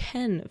 but you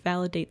can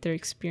validate their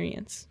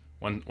experience.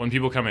 When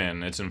people come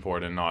in, it's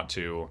important not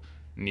to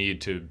need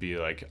to be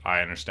like,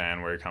 I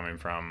understand where you're coming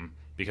from,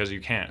 because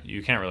you can't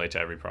relate to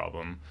every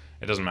problem.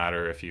 It doesn't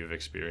matter if you've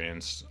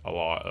experienced a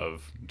lot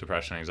of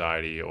depression,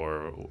 anxiety,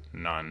 or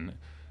none.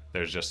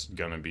 There's just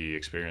going to be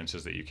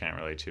experiences that you can't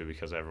relate to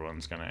because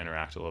everyone's going to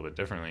interact a little bit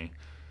differently.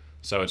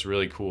 So it's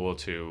really cool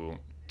to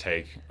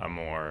take a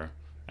more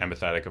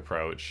empathetic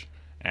approach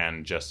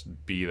and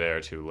just be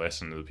there to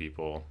listen to the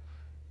people,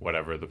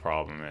 whatever the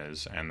problem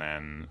is. And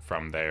then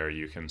from there,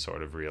 you can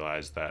sort of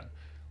realize that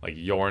like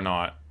you're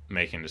not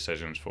making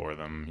decisions for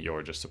them,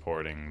 you're just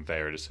supporting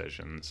their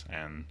decisions,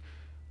 and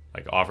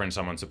like offering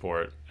someone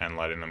support and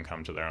letting them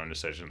come to their own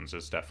decisions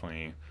is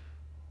definitely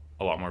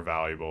a lot more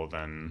valuable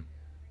than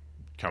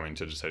coming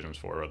to decisions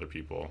for other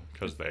people,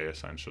 because they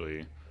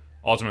essentially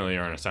ultimately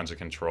are in a sense of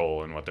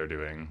control in what they're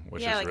doing,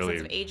 which is like really a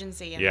sense of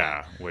agency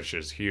which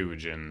is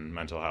huge in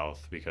mental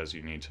health, because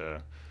you need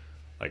to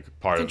like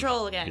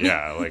control again.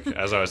 Like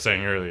as I was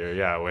saying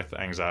earlier, with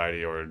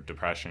anxiety or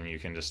depression, you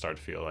can just start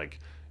to feel like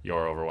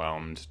you're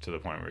overwhelmed to the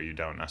point where you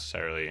don't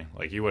necessarily,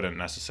 like you wouldn't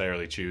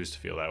necessarily choose to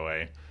feel that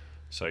way,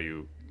 so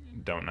you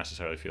don't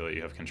necessarily feel that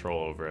you have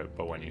control over it.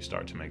 But when you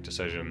start to make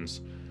decisions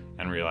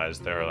and realize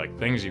there are like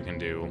things you can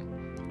do,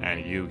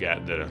 and you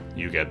get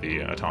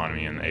the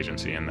autonomy and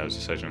agency in those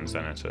decisions,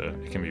 then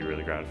it can be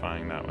really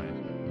gratifying that way.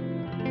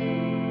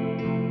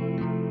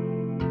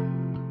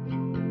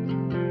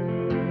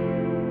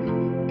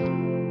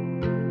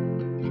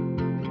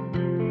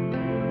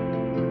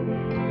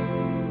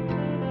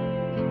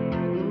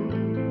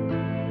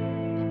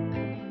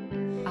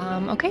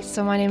 Okay,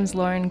 so my name is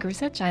Lauren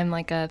Grusich. I'm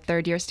like a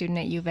third-year student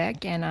at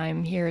UVic, and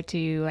I'm here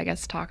to, I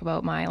guess, talk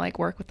about my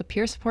work with the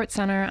Peer Support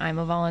Center. I'm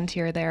a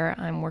volunteer there.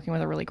 I'm working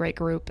with a really great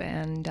group,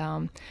 and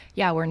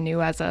we're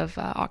new as of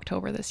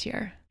October this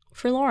year.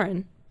 For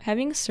Lauren,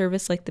 having a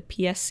service like the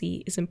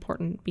PSC is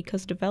important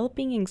because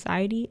developing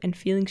anxiety and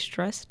feeling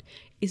stressed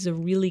is a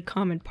really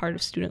common part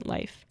of student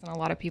life. And a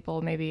lot of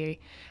people maybe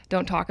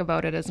don't talk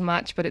about it as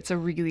much, but it's a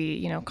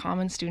really,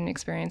 common student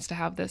experience to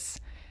have this,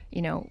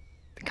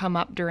 come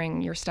up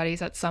during your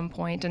studies at some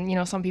point.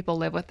 And, some people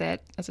live with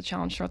it as a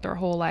challenge throughout their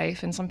whole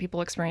life, and some people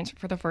experience it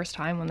for the first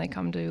time when they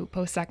come to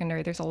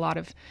post-secondary. There's a lot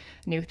of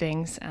new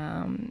things,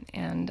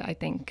 and I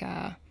think,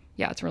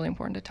 it's really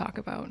important to talk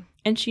about.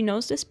 And she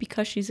knows this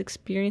because she's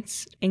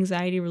experienced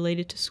anxiety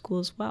related to school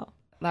as well.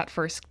 That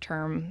first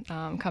term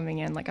coming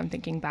in, I'm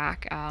thinking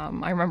back,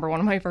 I remember one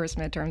of my first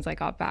midterms I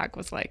got back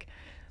was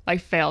I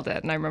failed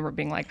it. And I remember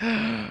being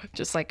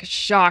just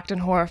shocked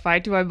and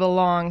horrified. Do I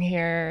belong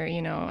here?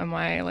 Am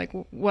I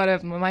what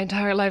if my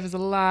entire life is a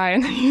lie?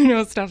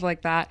 And, stuff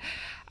like that.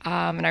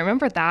 And I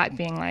remember that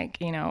being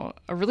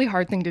a really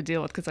hard thing to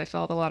deal with because I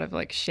felt a lot of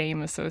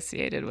shame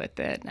associated with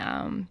it.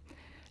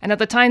 And at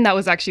the time, that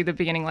was actually the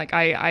beginning.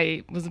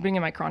 I was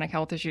beginning my chronic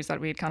health issues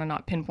that we had kind of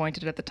not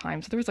pinpointed at the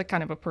time. So there was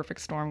kind of a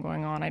perfect storm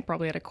going on. I'd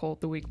probably had a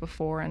cold the week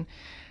before, and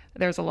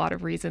there's a lot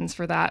of reasons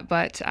for that.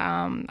 But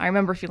I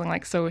remember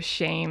feeling so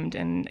ashamed,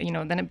 and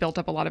then it built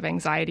up a lot of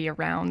anxiety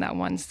around that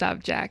one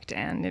subject,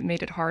 and it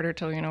made it harder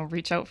to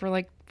reach out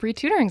for free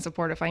tutoring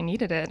support if I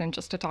needed it, and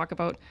just to talk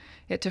about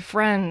it to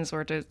friends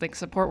or to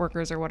support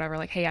workers or whatever.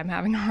 Hey, I'm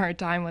having a hard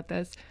time with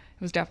this.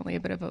 It was definitely a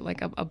bit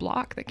of a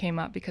block that came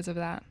up because of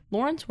that.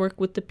 Lauren's work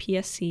with the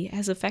PSC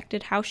has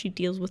affected how she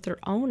deals with her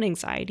own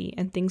anxiety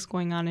and things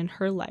going on in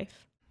her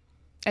life.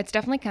 It's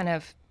definitely kind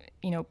of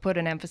put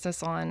an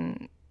emphasis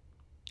on,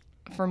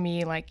 for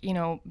me,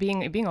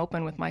 being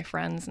open with my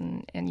friends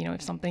and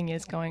if something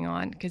is going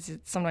on, because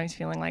it's sometimes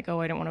feeling I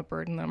don't want to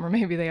burden them, or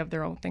maybe they have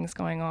their own things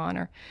going on,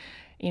 or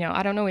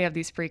I don't know, we have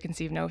these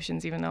preconceived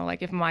notions, even though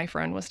if my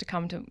friend was to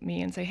come to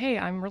me and say, hey,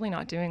 I'm really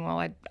not doing well,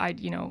 I'd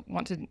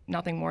want to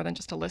nothing more than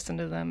just to listen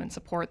to them and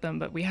support them.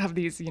 But we have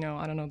these,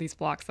 these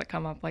blocks that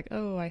come up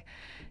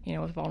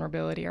with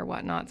vulnerability or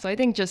whatnot. So I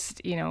think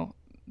just,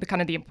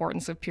 the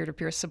importance of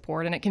peer-to-peer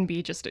support, and it can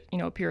be just,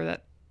 a peer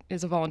that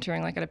is a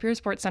volunteering at a peer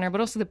support center,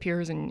 but also the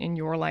peers in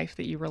your life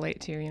that you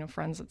relate to,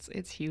 friends,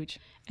 it's huge.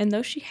 And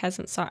though she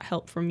hasn't sought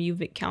help from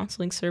UVic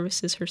counseling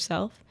services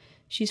herself,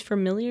 she's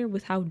familiar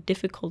with how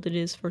difficult it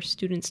is for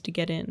students to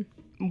get in.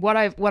 What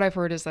I've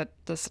heard is that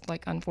this,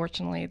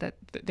 unfortunately, that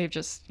they've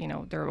just,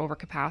 they're over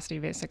capacity,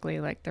 basically.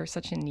 There's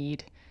such a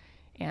need.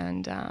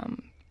 And,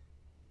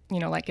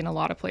 in a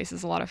lot of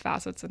places, a lot of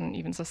facets, and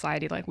even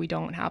society, we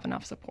don't have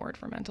enough support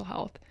for mental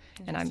health.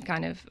 Yes. And I'm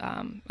kind of,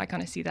 I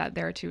kind of see that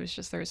there too. It's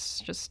just, there's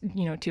just,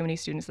 too many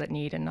students that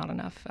need and not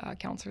enough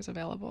counselors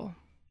available.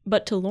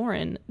 But to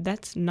Lauren,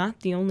 that's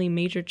not the only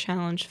major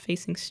challenge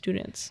facing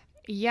students.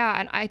 Yeah,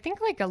 and I think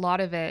a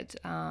lot of it,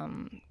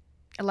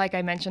 like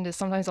I mentioned, is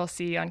sometimes I'll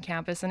see on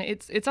campus, and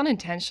it's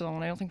unintentional,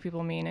 and I don't think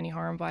people mean any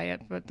harm by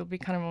it, but there'll be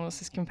kind of almost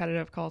this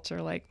competitive culture,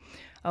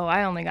 oh,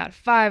 I only got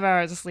 5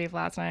 hours of sleep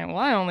last night. Well,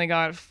 I only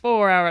got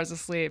 4 hours of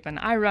sleep, and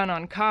I run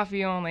on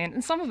coffee only.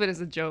 And some of it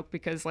is a joke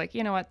because,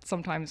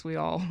 sometimes we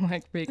all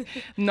make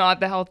not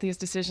the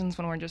healthiest decisions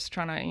when we're just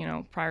trying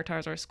to,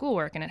 prioritize our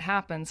schoolwork, and it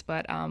happens.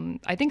 But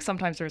I think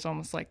sometimes there's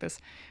almost this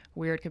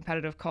weird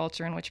competitive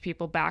culture in which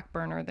people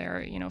backburner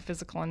their,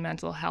 physical and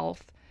mental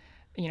health,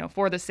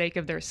 for the sake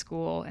of their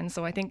school. And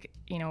so I think,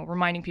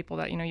 reminding people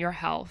that, your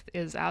health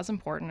is as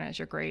important as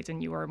your grades,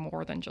 and you are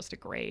more than just a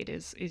grade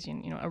is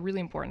a really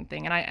important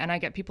thing. And I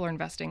get people are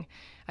investing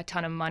a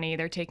ton of money.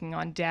 They're taking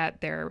on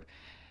debt. They're,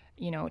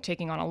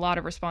 taking on a lot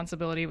of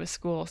responsibility with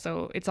school.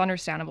 So it's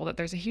understandable that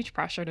there's a huge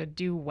pressure to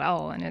do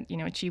well and,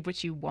 achieve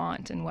what you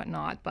want and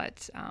whatnot.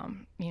 But,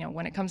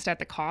 when it comes to at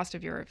the cost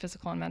of your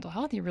physical and mental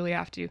health, you really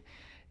have to,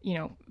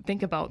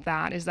 think about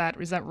that. Is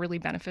that really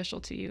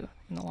beneficial to you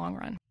in the long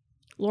run?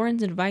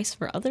 Lauren's advice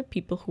for other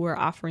people who are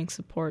offering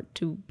support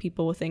to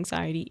people with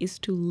anxiety is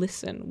to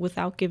listen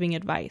without giving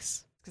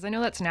advice. Because I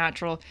know that's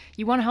natural.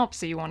 You want to help,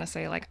 so you want to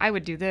say, I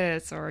would do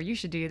this, or you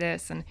should do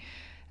this. And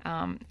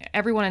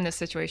everyone in this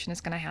situation is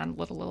going to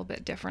handle it a little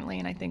bit differently.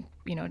 And I think,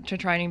 to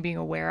try and being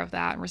aware of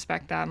that and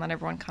respect that, and that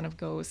everyone kind of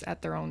goes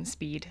at their own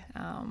speed.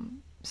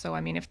 So,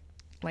 I mean,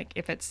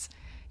 if it's,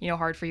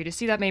 hard for you to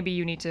see that, maybe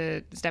you need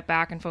to step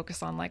back and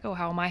focus on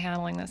how am I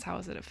handling this? How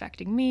is it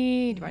affecting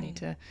me? Do I need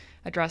to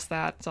address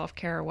that,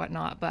 self-care or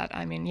whatnot? But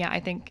I mean,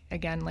 I think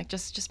again,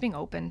 just being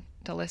open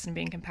to listen,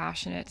 being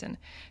compassionate, and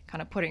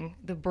kind of putting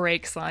the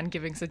brakes on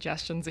giving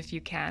suggestions if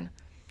you can,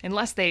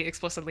 unless they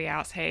explicitly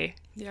ask, hey,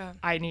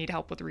 I need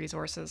help with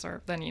resources,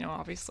 or then,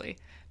 obviously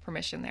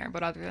permission there.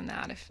 But other than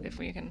that, if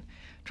we can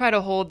try to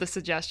hold the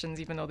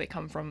suggestions, even though they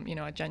come from,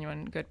 a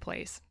genuine good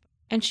place.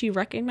 And she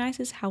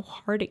recognizes how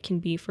hard it can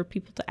be for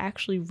people to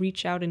actually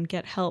reach out and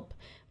get help,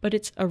 but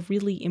it's a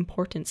really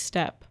important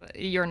step.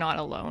 You're not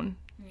alone,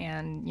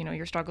 and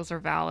your struggles are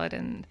valid,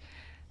 and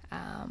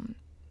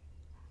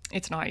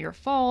it's not your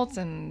fault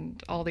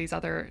and all these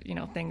other,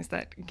 things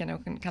that,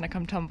 can kind of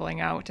come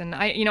tumbling out. And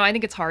I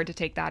think it's hard to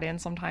take that in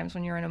sometimes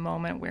when you're in a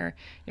moment where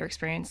you're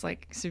experiencing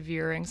like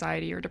severe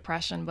anxiety or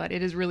depression, but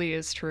it really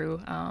is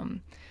true.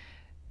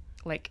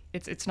 Like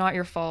it's not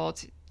your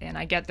fault. And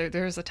I get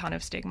there's a ton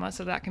of stigma,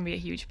 so that can be a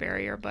huge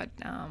barrier. But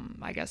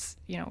I guess,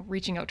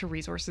 reaching out to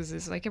resources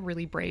is like a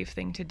really brave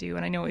thing to do.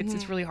 And I know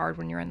it's really hard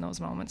when you're in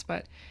those moments.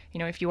 But,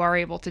 if you are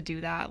able to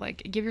do that,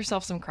 like give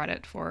yourself some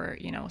credit for,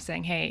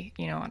 saying, hey,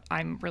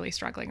 I'm really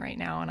struggling right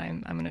now and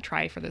I'm going to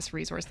try for this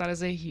resource. That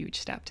is a huge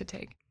step to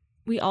take.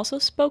 We also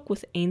spoke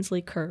with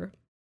Ainsley Kerr.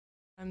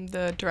 I'm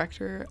the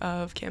Director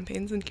of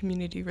Campaigns and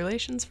Community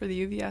Relations for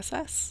the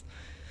UVSS.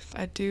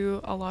 I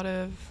do a lot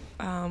of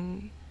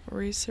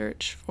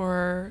research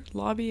for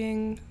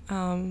lobbying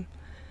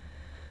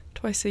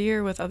twice a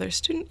year with other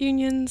student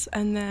unions,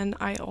 and then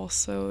I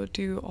also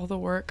do all the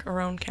work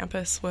around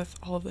campus with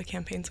all of the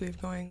campaigns we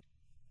have going.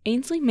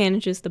 Ainsley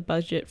manages the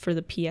budget for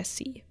the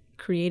PSC,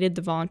 created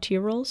the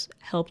volunteer roles,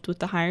 helped with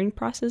the hiring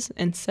process,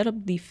 and set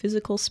up the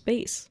physical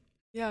space.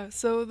 Yeah,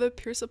 so the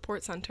Peer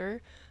Support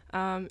Center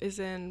is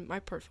in my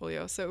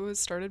portfolio. So it was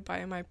started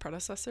by my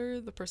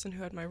predecessor, the person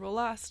who had my role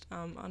last,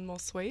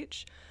 Anmol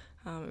Swage.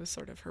 It was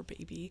sort of her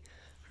baby.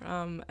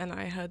 And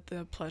I had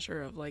the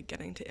pleasure of like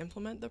getting to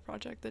implement the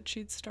project that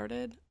she'd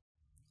started.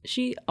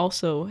 She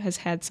also has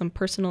had some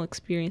personal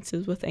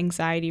experiences with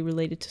anxiety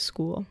related to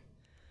school.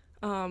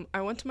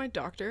 I went to my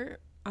doctor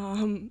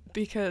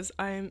because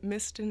I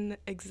missed an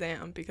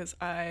exam because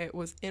I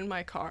was in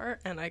my car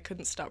and I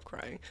couldn't stop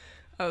crying.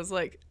 I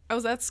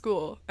was at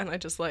school and I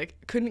just like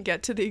couldn't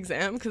get to the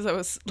exam because I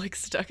was like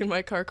stuck in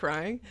my car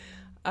crying.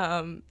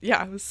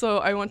 So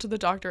I went to the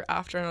doctor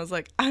after and I was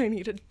like, I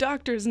need a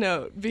doctor's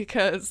note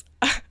because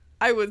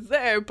I was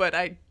there, but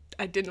I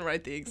didn't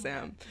write the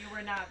exam. You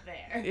were not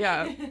there.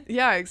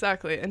 Yeah,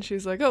 exactly. And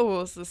she's like, oh,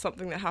 well, is this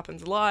something that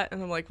happens a lot?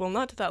 And I'm like, well,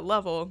 not to that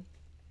level.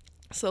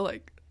 So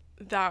like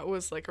that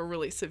was like a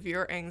really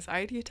severe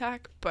anxiety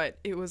attack, but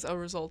it was a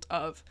result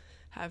of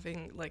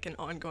having like an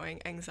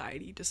ongoing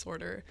anxiety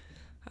disorder,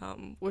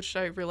 which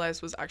I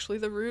realized was actually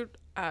the root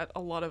at a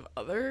lot of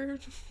other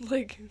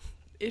like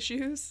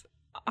issues.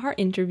 Our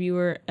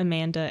interviewer,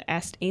 Amanda,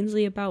 asked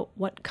Ainsley about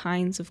what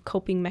kinds of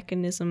coping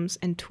mechanisms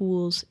and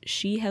tools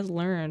she has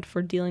learned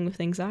for dealing with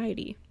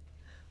anxiety.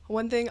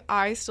 One thing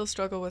I still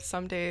struggle with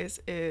some days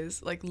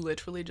is like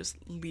literally just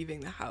leaving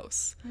the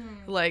house.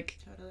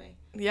 Totally.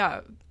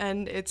 Yeah,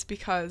 and it's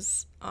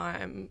because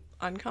I'm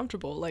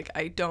uncomfortable. Like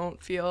I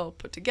don't feel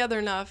put together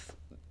enough.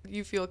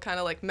 You feel kind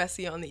of like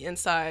messy on the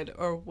inside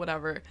or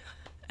whatever.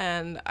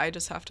 And I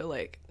just have to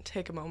like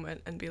take a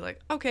moment and be like,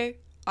 okay,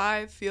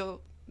 I feel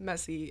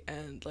messy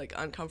and like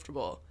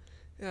uncomfortable,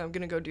 and I'm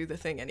gonna go do the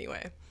thing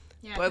anyway.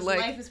 Yeah, but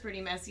like life is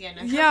pretty messy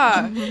and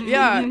yeah,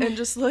 and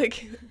just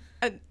like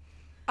I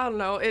don't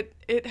know,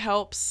 it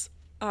helps.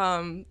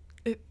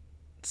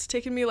 It's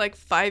taken me like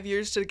 5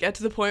 years to get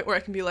to the point where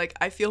I can be like,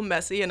 I feel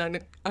messy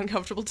and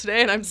uncomfortable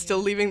today, and I'm still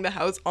leaving the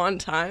house on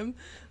time.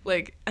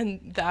 Like,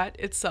 and that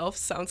itself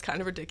sounds kind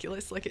of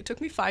ridiculous. Like, it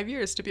took me 5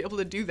 years to be able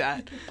to do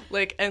that,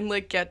 like, and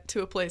like get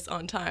to a place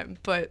on time.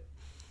 But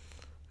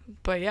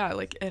yeah,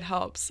 like it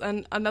helps.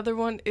 And another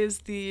one is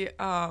the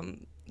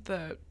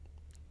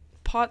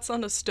pots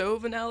on a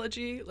stove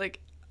analogy. Like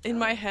in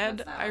my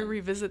head, I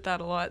revisit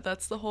that a lot.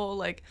 That's the whole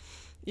like,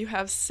 you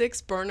have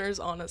 6 burners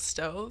on a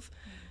stove,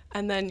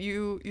 and then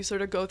you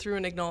sort of go through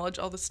and acknowledge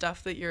all the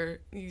stuff that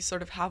you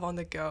sort of have on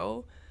the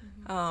go.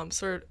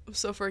 So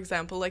for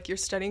example, like you're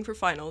studying for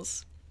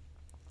finals,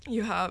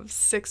 you have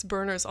 6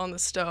 burners on the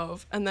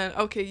stove, and then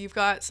okay, you've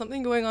got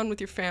something going on with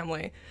your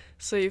family,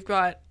 so you've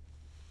got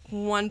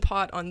 1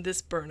 pot on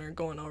this burner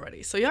going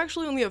already. So you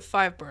actually only have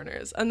 5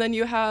 burners. And then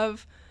you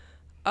have,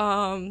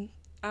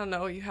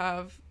 you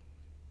have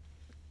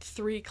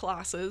 3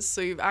 classes.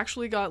 So you've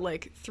actually got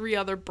like 3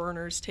 other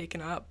burners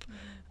taken up.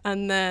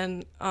 And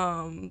then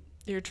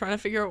you're trying to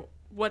figure out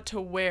what to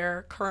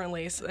wear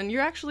currently. So, and you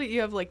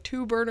have like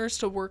 2 burners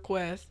to work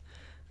with.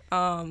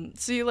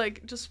 So you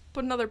like just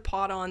put another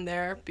pot on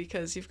there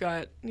because you've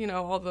got,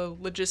 all the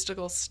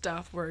logistical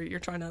stuff where you're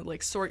trying to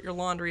like sort your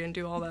laundry and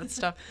do all that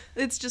stuff.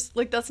 It's just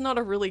like, that's not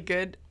a really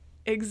good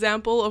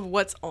example of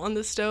what's on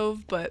the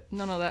stove, but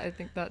I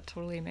think that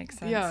totally makes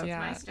sense. Yeah,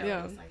 my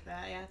stove was like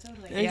that. Yeah,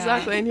 totally.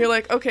 Exactly. And you're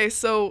like, okay,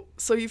 so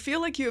you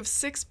feel like you have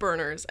 6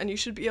 burners and you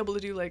should be able to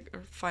do like,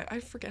 or 5, I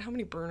forget how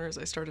many burners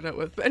I started out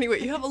with, but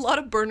anyway, you have a lot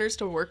of burners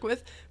to work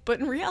with, but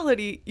in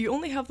reality you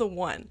only have the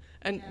 1,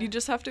 and you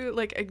just have to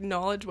like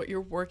acknowledge what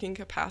your working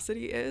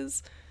capacity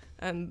is,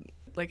 and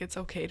like it's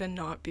okay to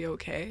not be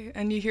okay.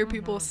 And you hear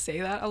people say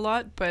that a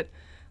lot, but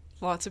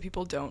lots of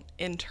people don't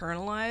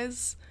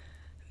internalize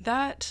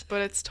that.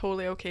 But it's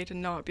totally okay to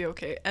not be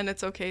okay, and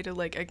it's okay to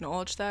like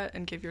acknowledge that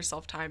and give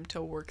yourself time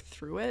to work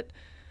through it,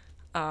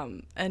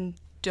 and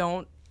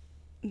don't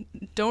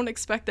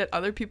expect that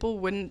other people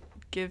wouldn't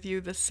give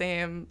you the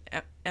same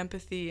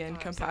empathy and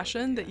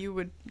compassion that you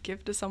would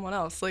give to someone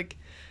else. Like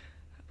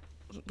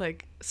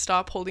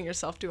stop holding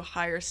yourself to a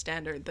higher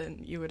standard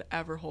than you would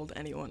ever hold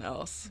anyone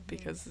else,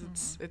 because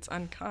it's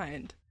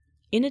unkind.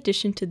 In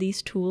addition to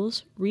these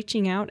tools,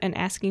 reaching out and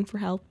asking for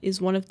help is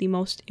one of the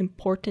most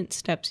important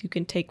steps you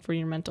can take for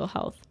your mental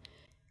health.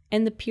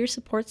 And the Peer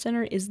Support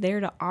Center is there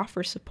to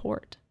offer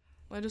support.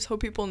 I just hope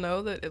people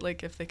know that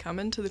if they come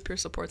into the Peer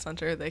Support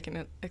Center, they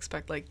can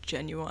expect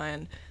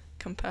genuine,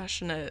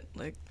 compassionate,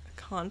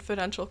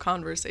 confidential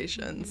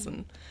conversations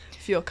and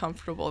feel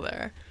comfortable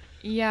there.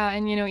 Yeah,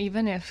 and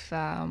even if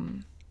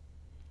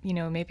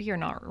maybe you're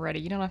not ready,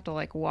 you don't have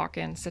to walk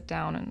in, sit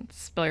down and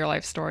spill your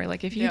life story.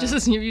 If you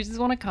just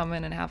want to come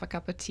in and have a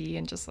cup of tea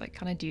and just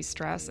kind of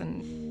de-stress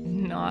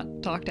and not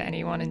talk to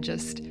anyone and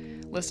just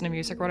listen to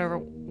music or whatever,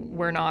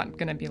 we're not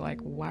gonna be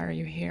why are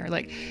you here?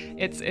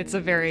 It's a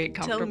very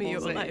comfortable. Tell me your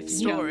life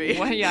story.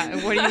 What do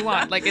you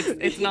want?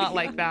 It's not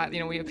like that.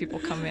 We have people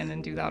come in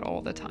and do that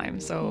all the time.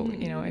 So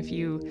if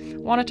you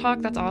want to talk,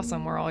 that's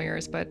awesome. We're all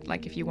ears. But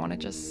if you want to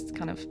just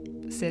kind of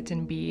sit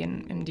and be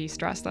and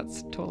de-stress,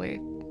 that's totally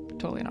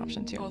an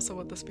option too. Also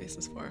what the space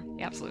is for.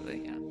 Yeah,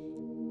 absolutely, yeah.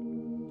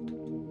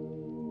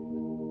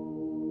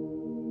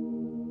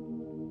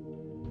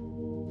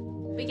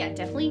 But yeah,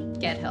 definitely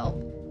get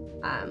help.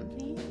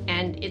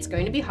 And it's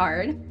going to be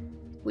hard,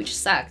 which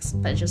sucks,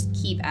 but just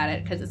keep at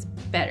it because it's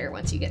better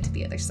once you get to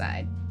the other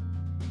side.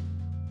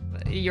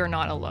 You're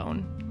not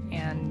alone,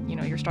 and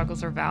your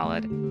struggles are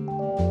valid.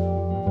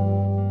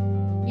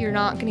 You're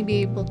not going to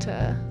be able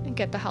to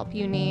get the help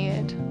you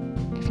need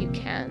if you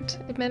can't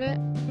admit it.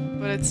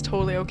 But it's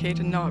totally okay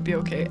to not be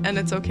okay, and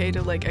it's okay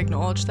to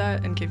acknowledge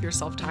that and give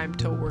yourself time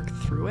to work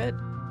through it.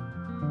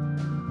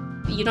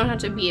 You don't have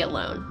to be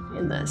alone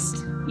in this.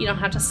 You don't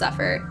have to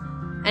suffer,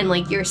 and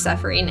your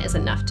suffering is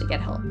enough to get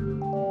help.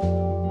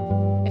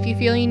 If you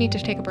feel you need to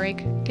take a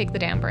break, take the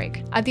damn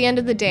break. At the end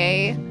of the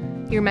day,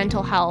 your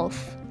mental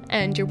health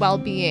and your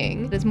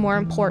well-being is more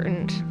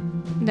important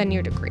than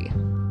your degree.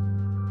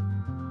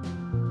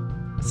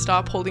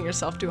 Stop holding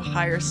yourself to a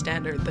higher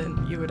standard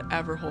than you would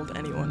ever hold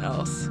anyone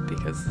else,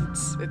 because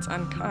it's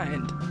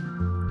unkind.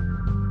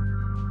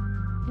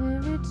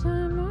 Every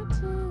time I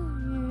tell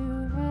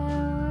you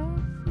how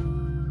I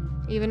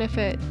feel. Even if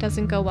it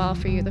doesn't go well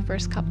for you the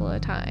first couple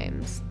of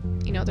times,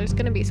 there's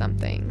gonna be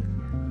something.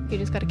 You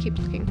just gotta keep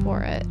looking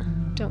for it.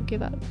 Don't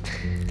give up.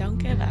 Don't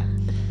give up.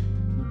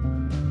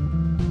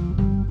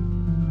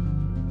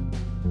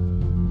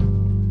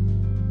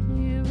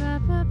 You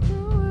wrap up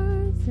the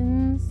words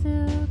in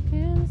silk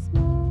and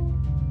smoke.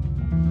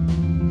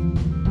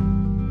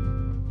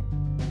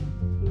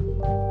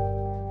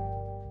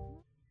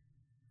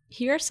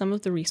 Here are some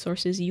of the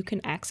resources you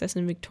can access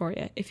in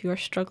Victoria if you are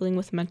struggling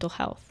with mental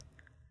health.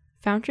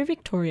 Foundry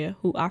Victoria,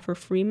 who offer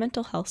free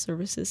mental health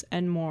services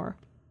and more.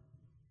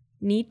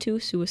 Need to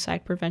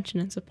Suicide Prevention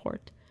and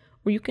Support,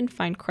 where you can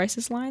find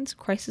crisis lines,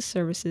 crisis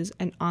services,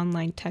 and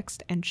online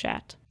text and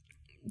chat.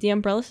 The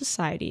Umbrella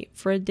Society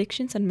for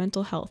Addictions and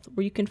Mental Health,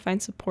 where you can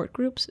find support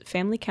groups,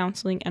 family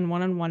counseling, and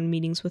one-on-one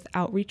meetings with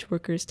outreach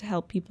workers to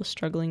help people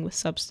struggling with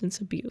substance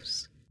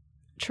abuse.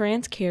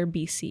 TransCare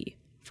BC,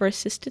 for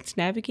assistance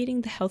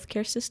navigating the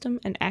healthcare system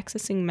and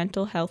accessing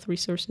mental health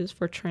resources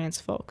for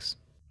trans folks.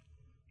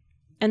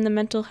 And the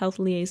Mental Health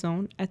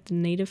Liaison at the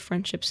Native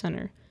Friendship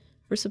Center,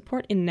 for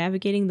support in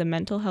navigating the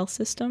mental health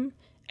system,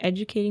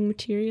 educating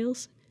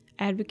materials,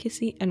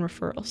 advocacy, and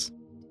referrals.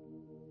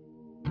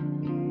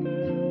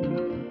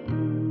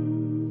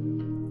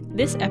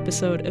 This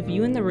episode of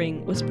You in the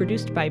Ring was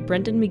produced by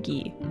Brendan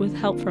McGee, with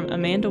help from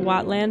Amanda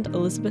Watland,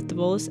 Elizabeth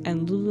DeVolis,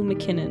 and Lulu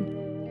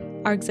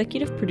McKinnon. Our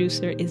executive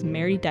producer is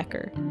Mary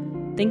Decker.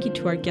 Thank you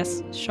to our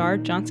guests Shar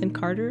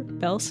Johnson-Carter,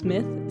 Belle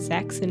Smith,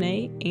 Zach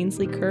Sine,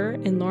 Ainsley Kerr,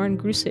 and Lauren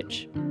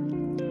Grusich.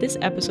 This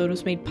episode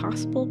was made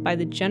possible by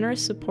the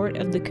generous support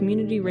of the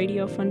Community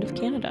Radio Fund of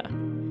Canada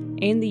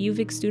and the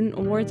UVic Student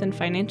Awards and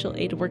Financial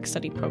Aid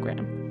Work-Study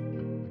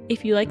Program.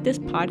 If you like this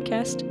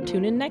podcast,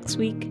 tune in next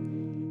week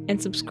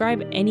and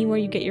subscribe anywhere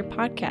you get your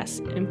podcasts,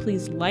 and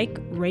please like,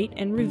 rate,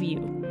 and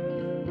review.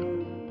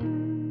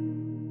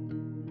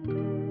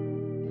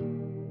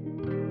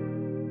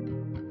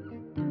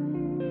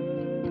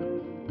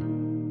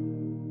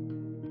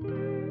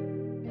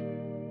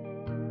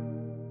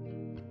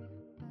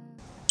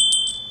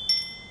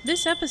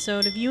 This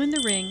episode of You in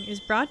the Ring is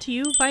brought to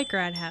you by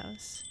Grad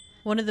House.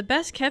 One of the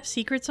best kept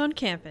secrets on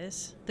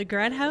campus, the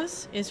Grad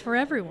House is for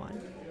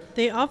everyone.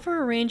 They offer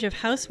a range of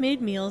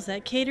house-made meals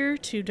that cater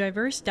to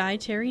diverse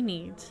dietary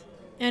needs.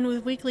 And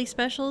with weekly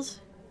specials,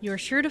 you're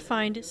sure to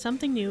find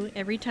something new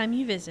every time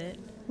you visit.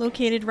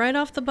 Located right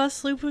off the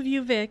bus loop of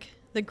UVic,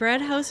 the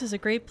Grad House is a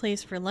great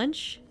place for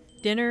lunch,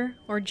 dinner,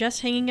 or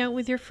just hanging out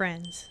with your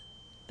friends.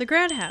 The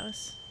Grad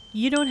House.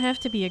 You don't have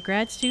to be a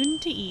grad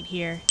student to eat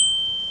here.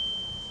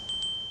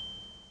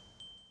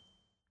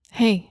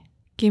 Hey,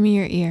 give me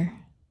your ear.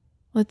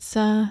 Let's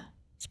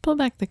pull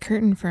back the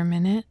curtain for a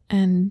minute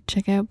and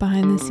check out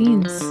behind the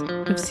scenes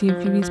of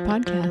CFUV's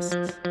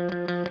podcasts.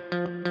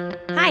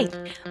 Hi,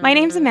 my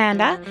name's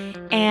Amanda,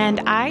 and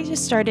I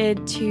just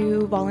started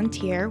to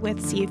volunteer with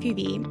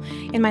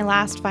CFUV in my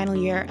last final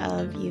year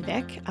of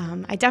UVic.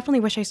 I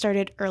definitely wish I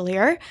started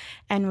earlier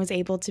and was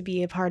able to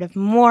be a part of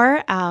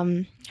more.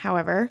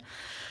 However,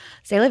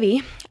 C'est la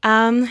vie.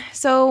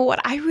 So what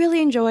I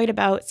really enjoyed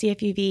about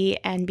CFUV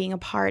and being a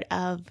part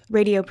of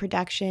radio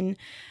production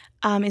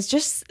is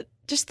just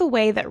the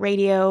way that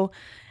radio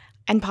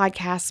and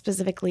podcasts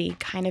specifically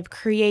kind of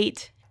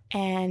create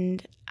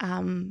and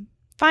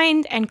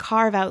find and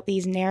carve out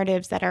these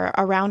narratives that are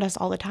around us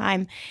all the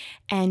time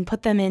and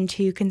put them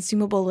into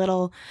consumable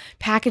little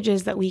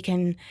packages that we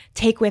can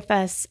take with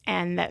us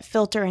and that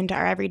filter into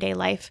our everyday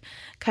life.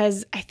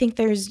 Because I think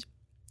there's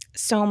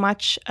so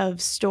much of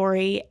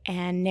story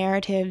and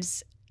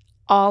narratives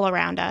all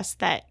around us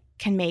that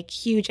can make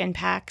huge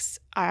impacts,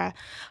 are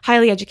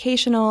highly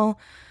educational,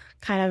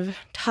 kind of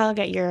tug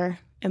at your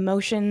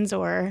emotions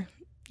or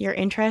your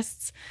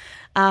interests.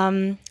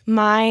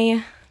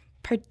 My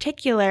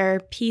particular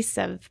piece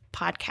of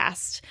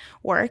podcast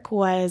work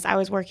was I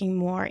was working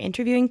more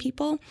interviewing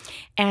people,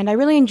 and I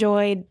really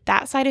enjoyed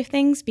that side of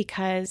things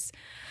because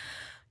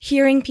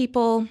hearing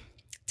people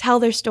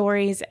tell their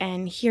stories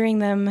and hearing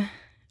them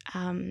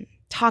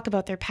talk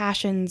about their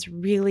passions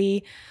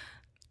really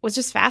was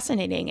just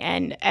fascinating.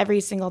 And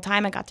every single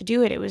time I got to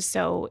do it, it was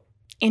so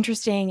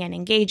interesting and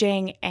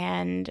engaging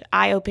and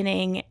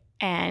eye-opening.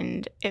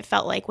 And it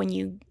felt like when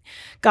you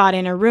got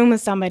in a room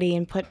with somebody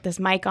and put this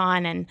mic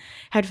on and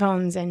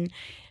headphones and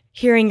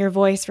hearing your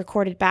voice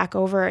recorded back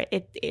over,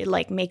 it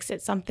like makes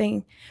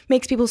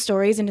people's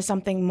stories into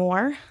something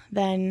more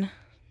than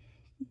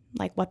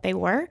like what they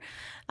were,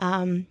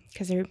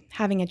 because they're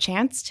having a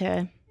chance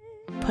to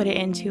put it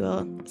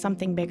into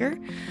something bigger.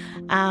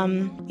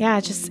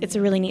 It's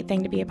a really neat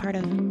thing to be a part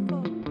of.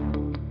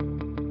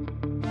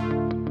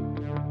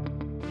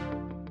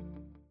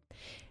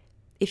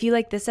 If you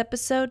like this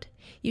episode,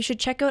 you should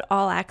check out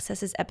All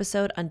Access's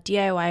episode on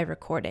DIY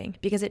recording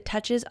because it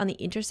touches on the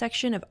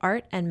intersection of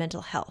art and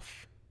mental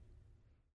health.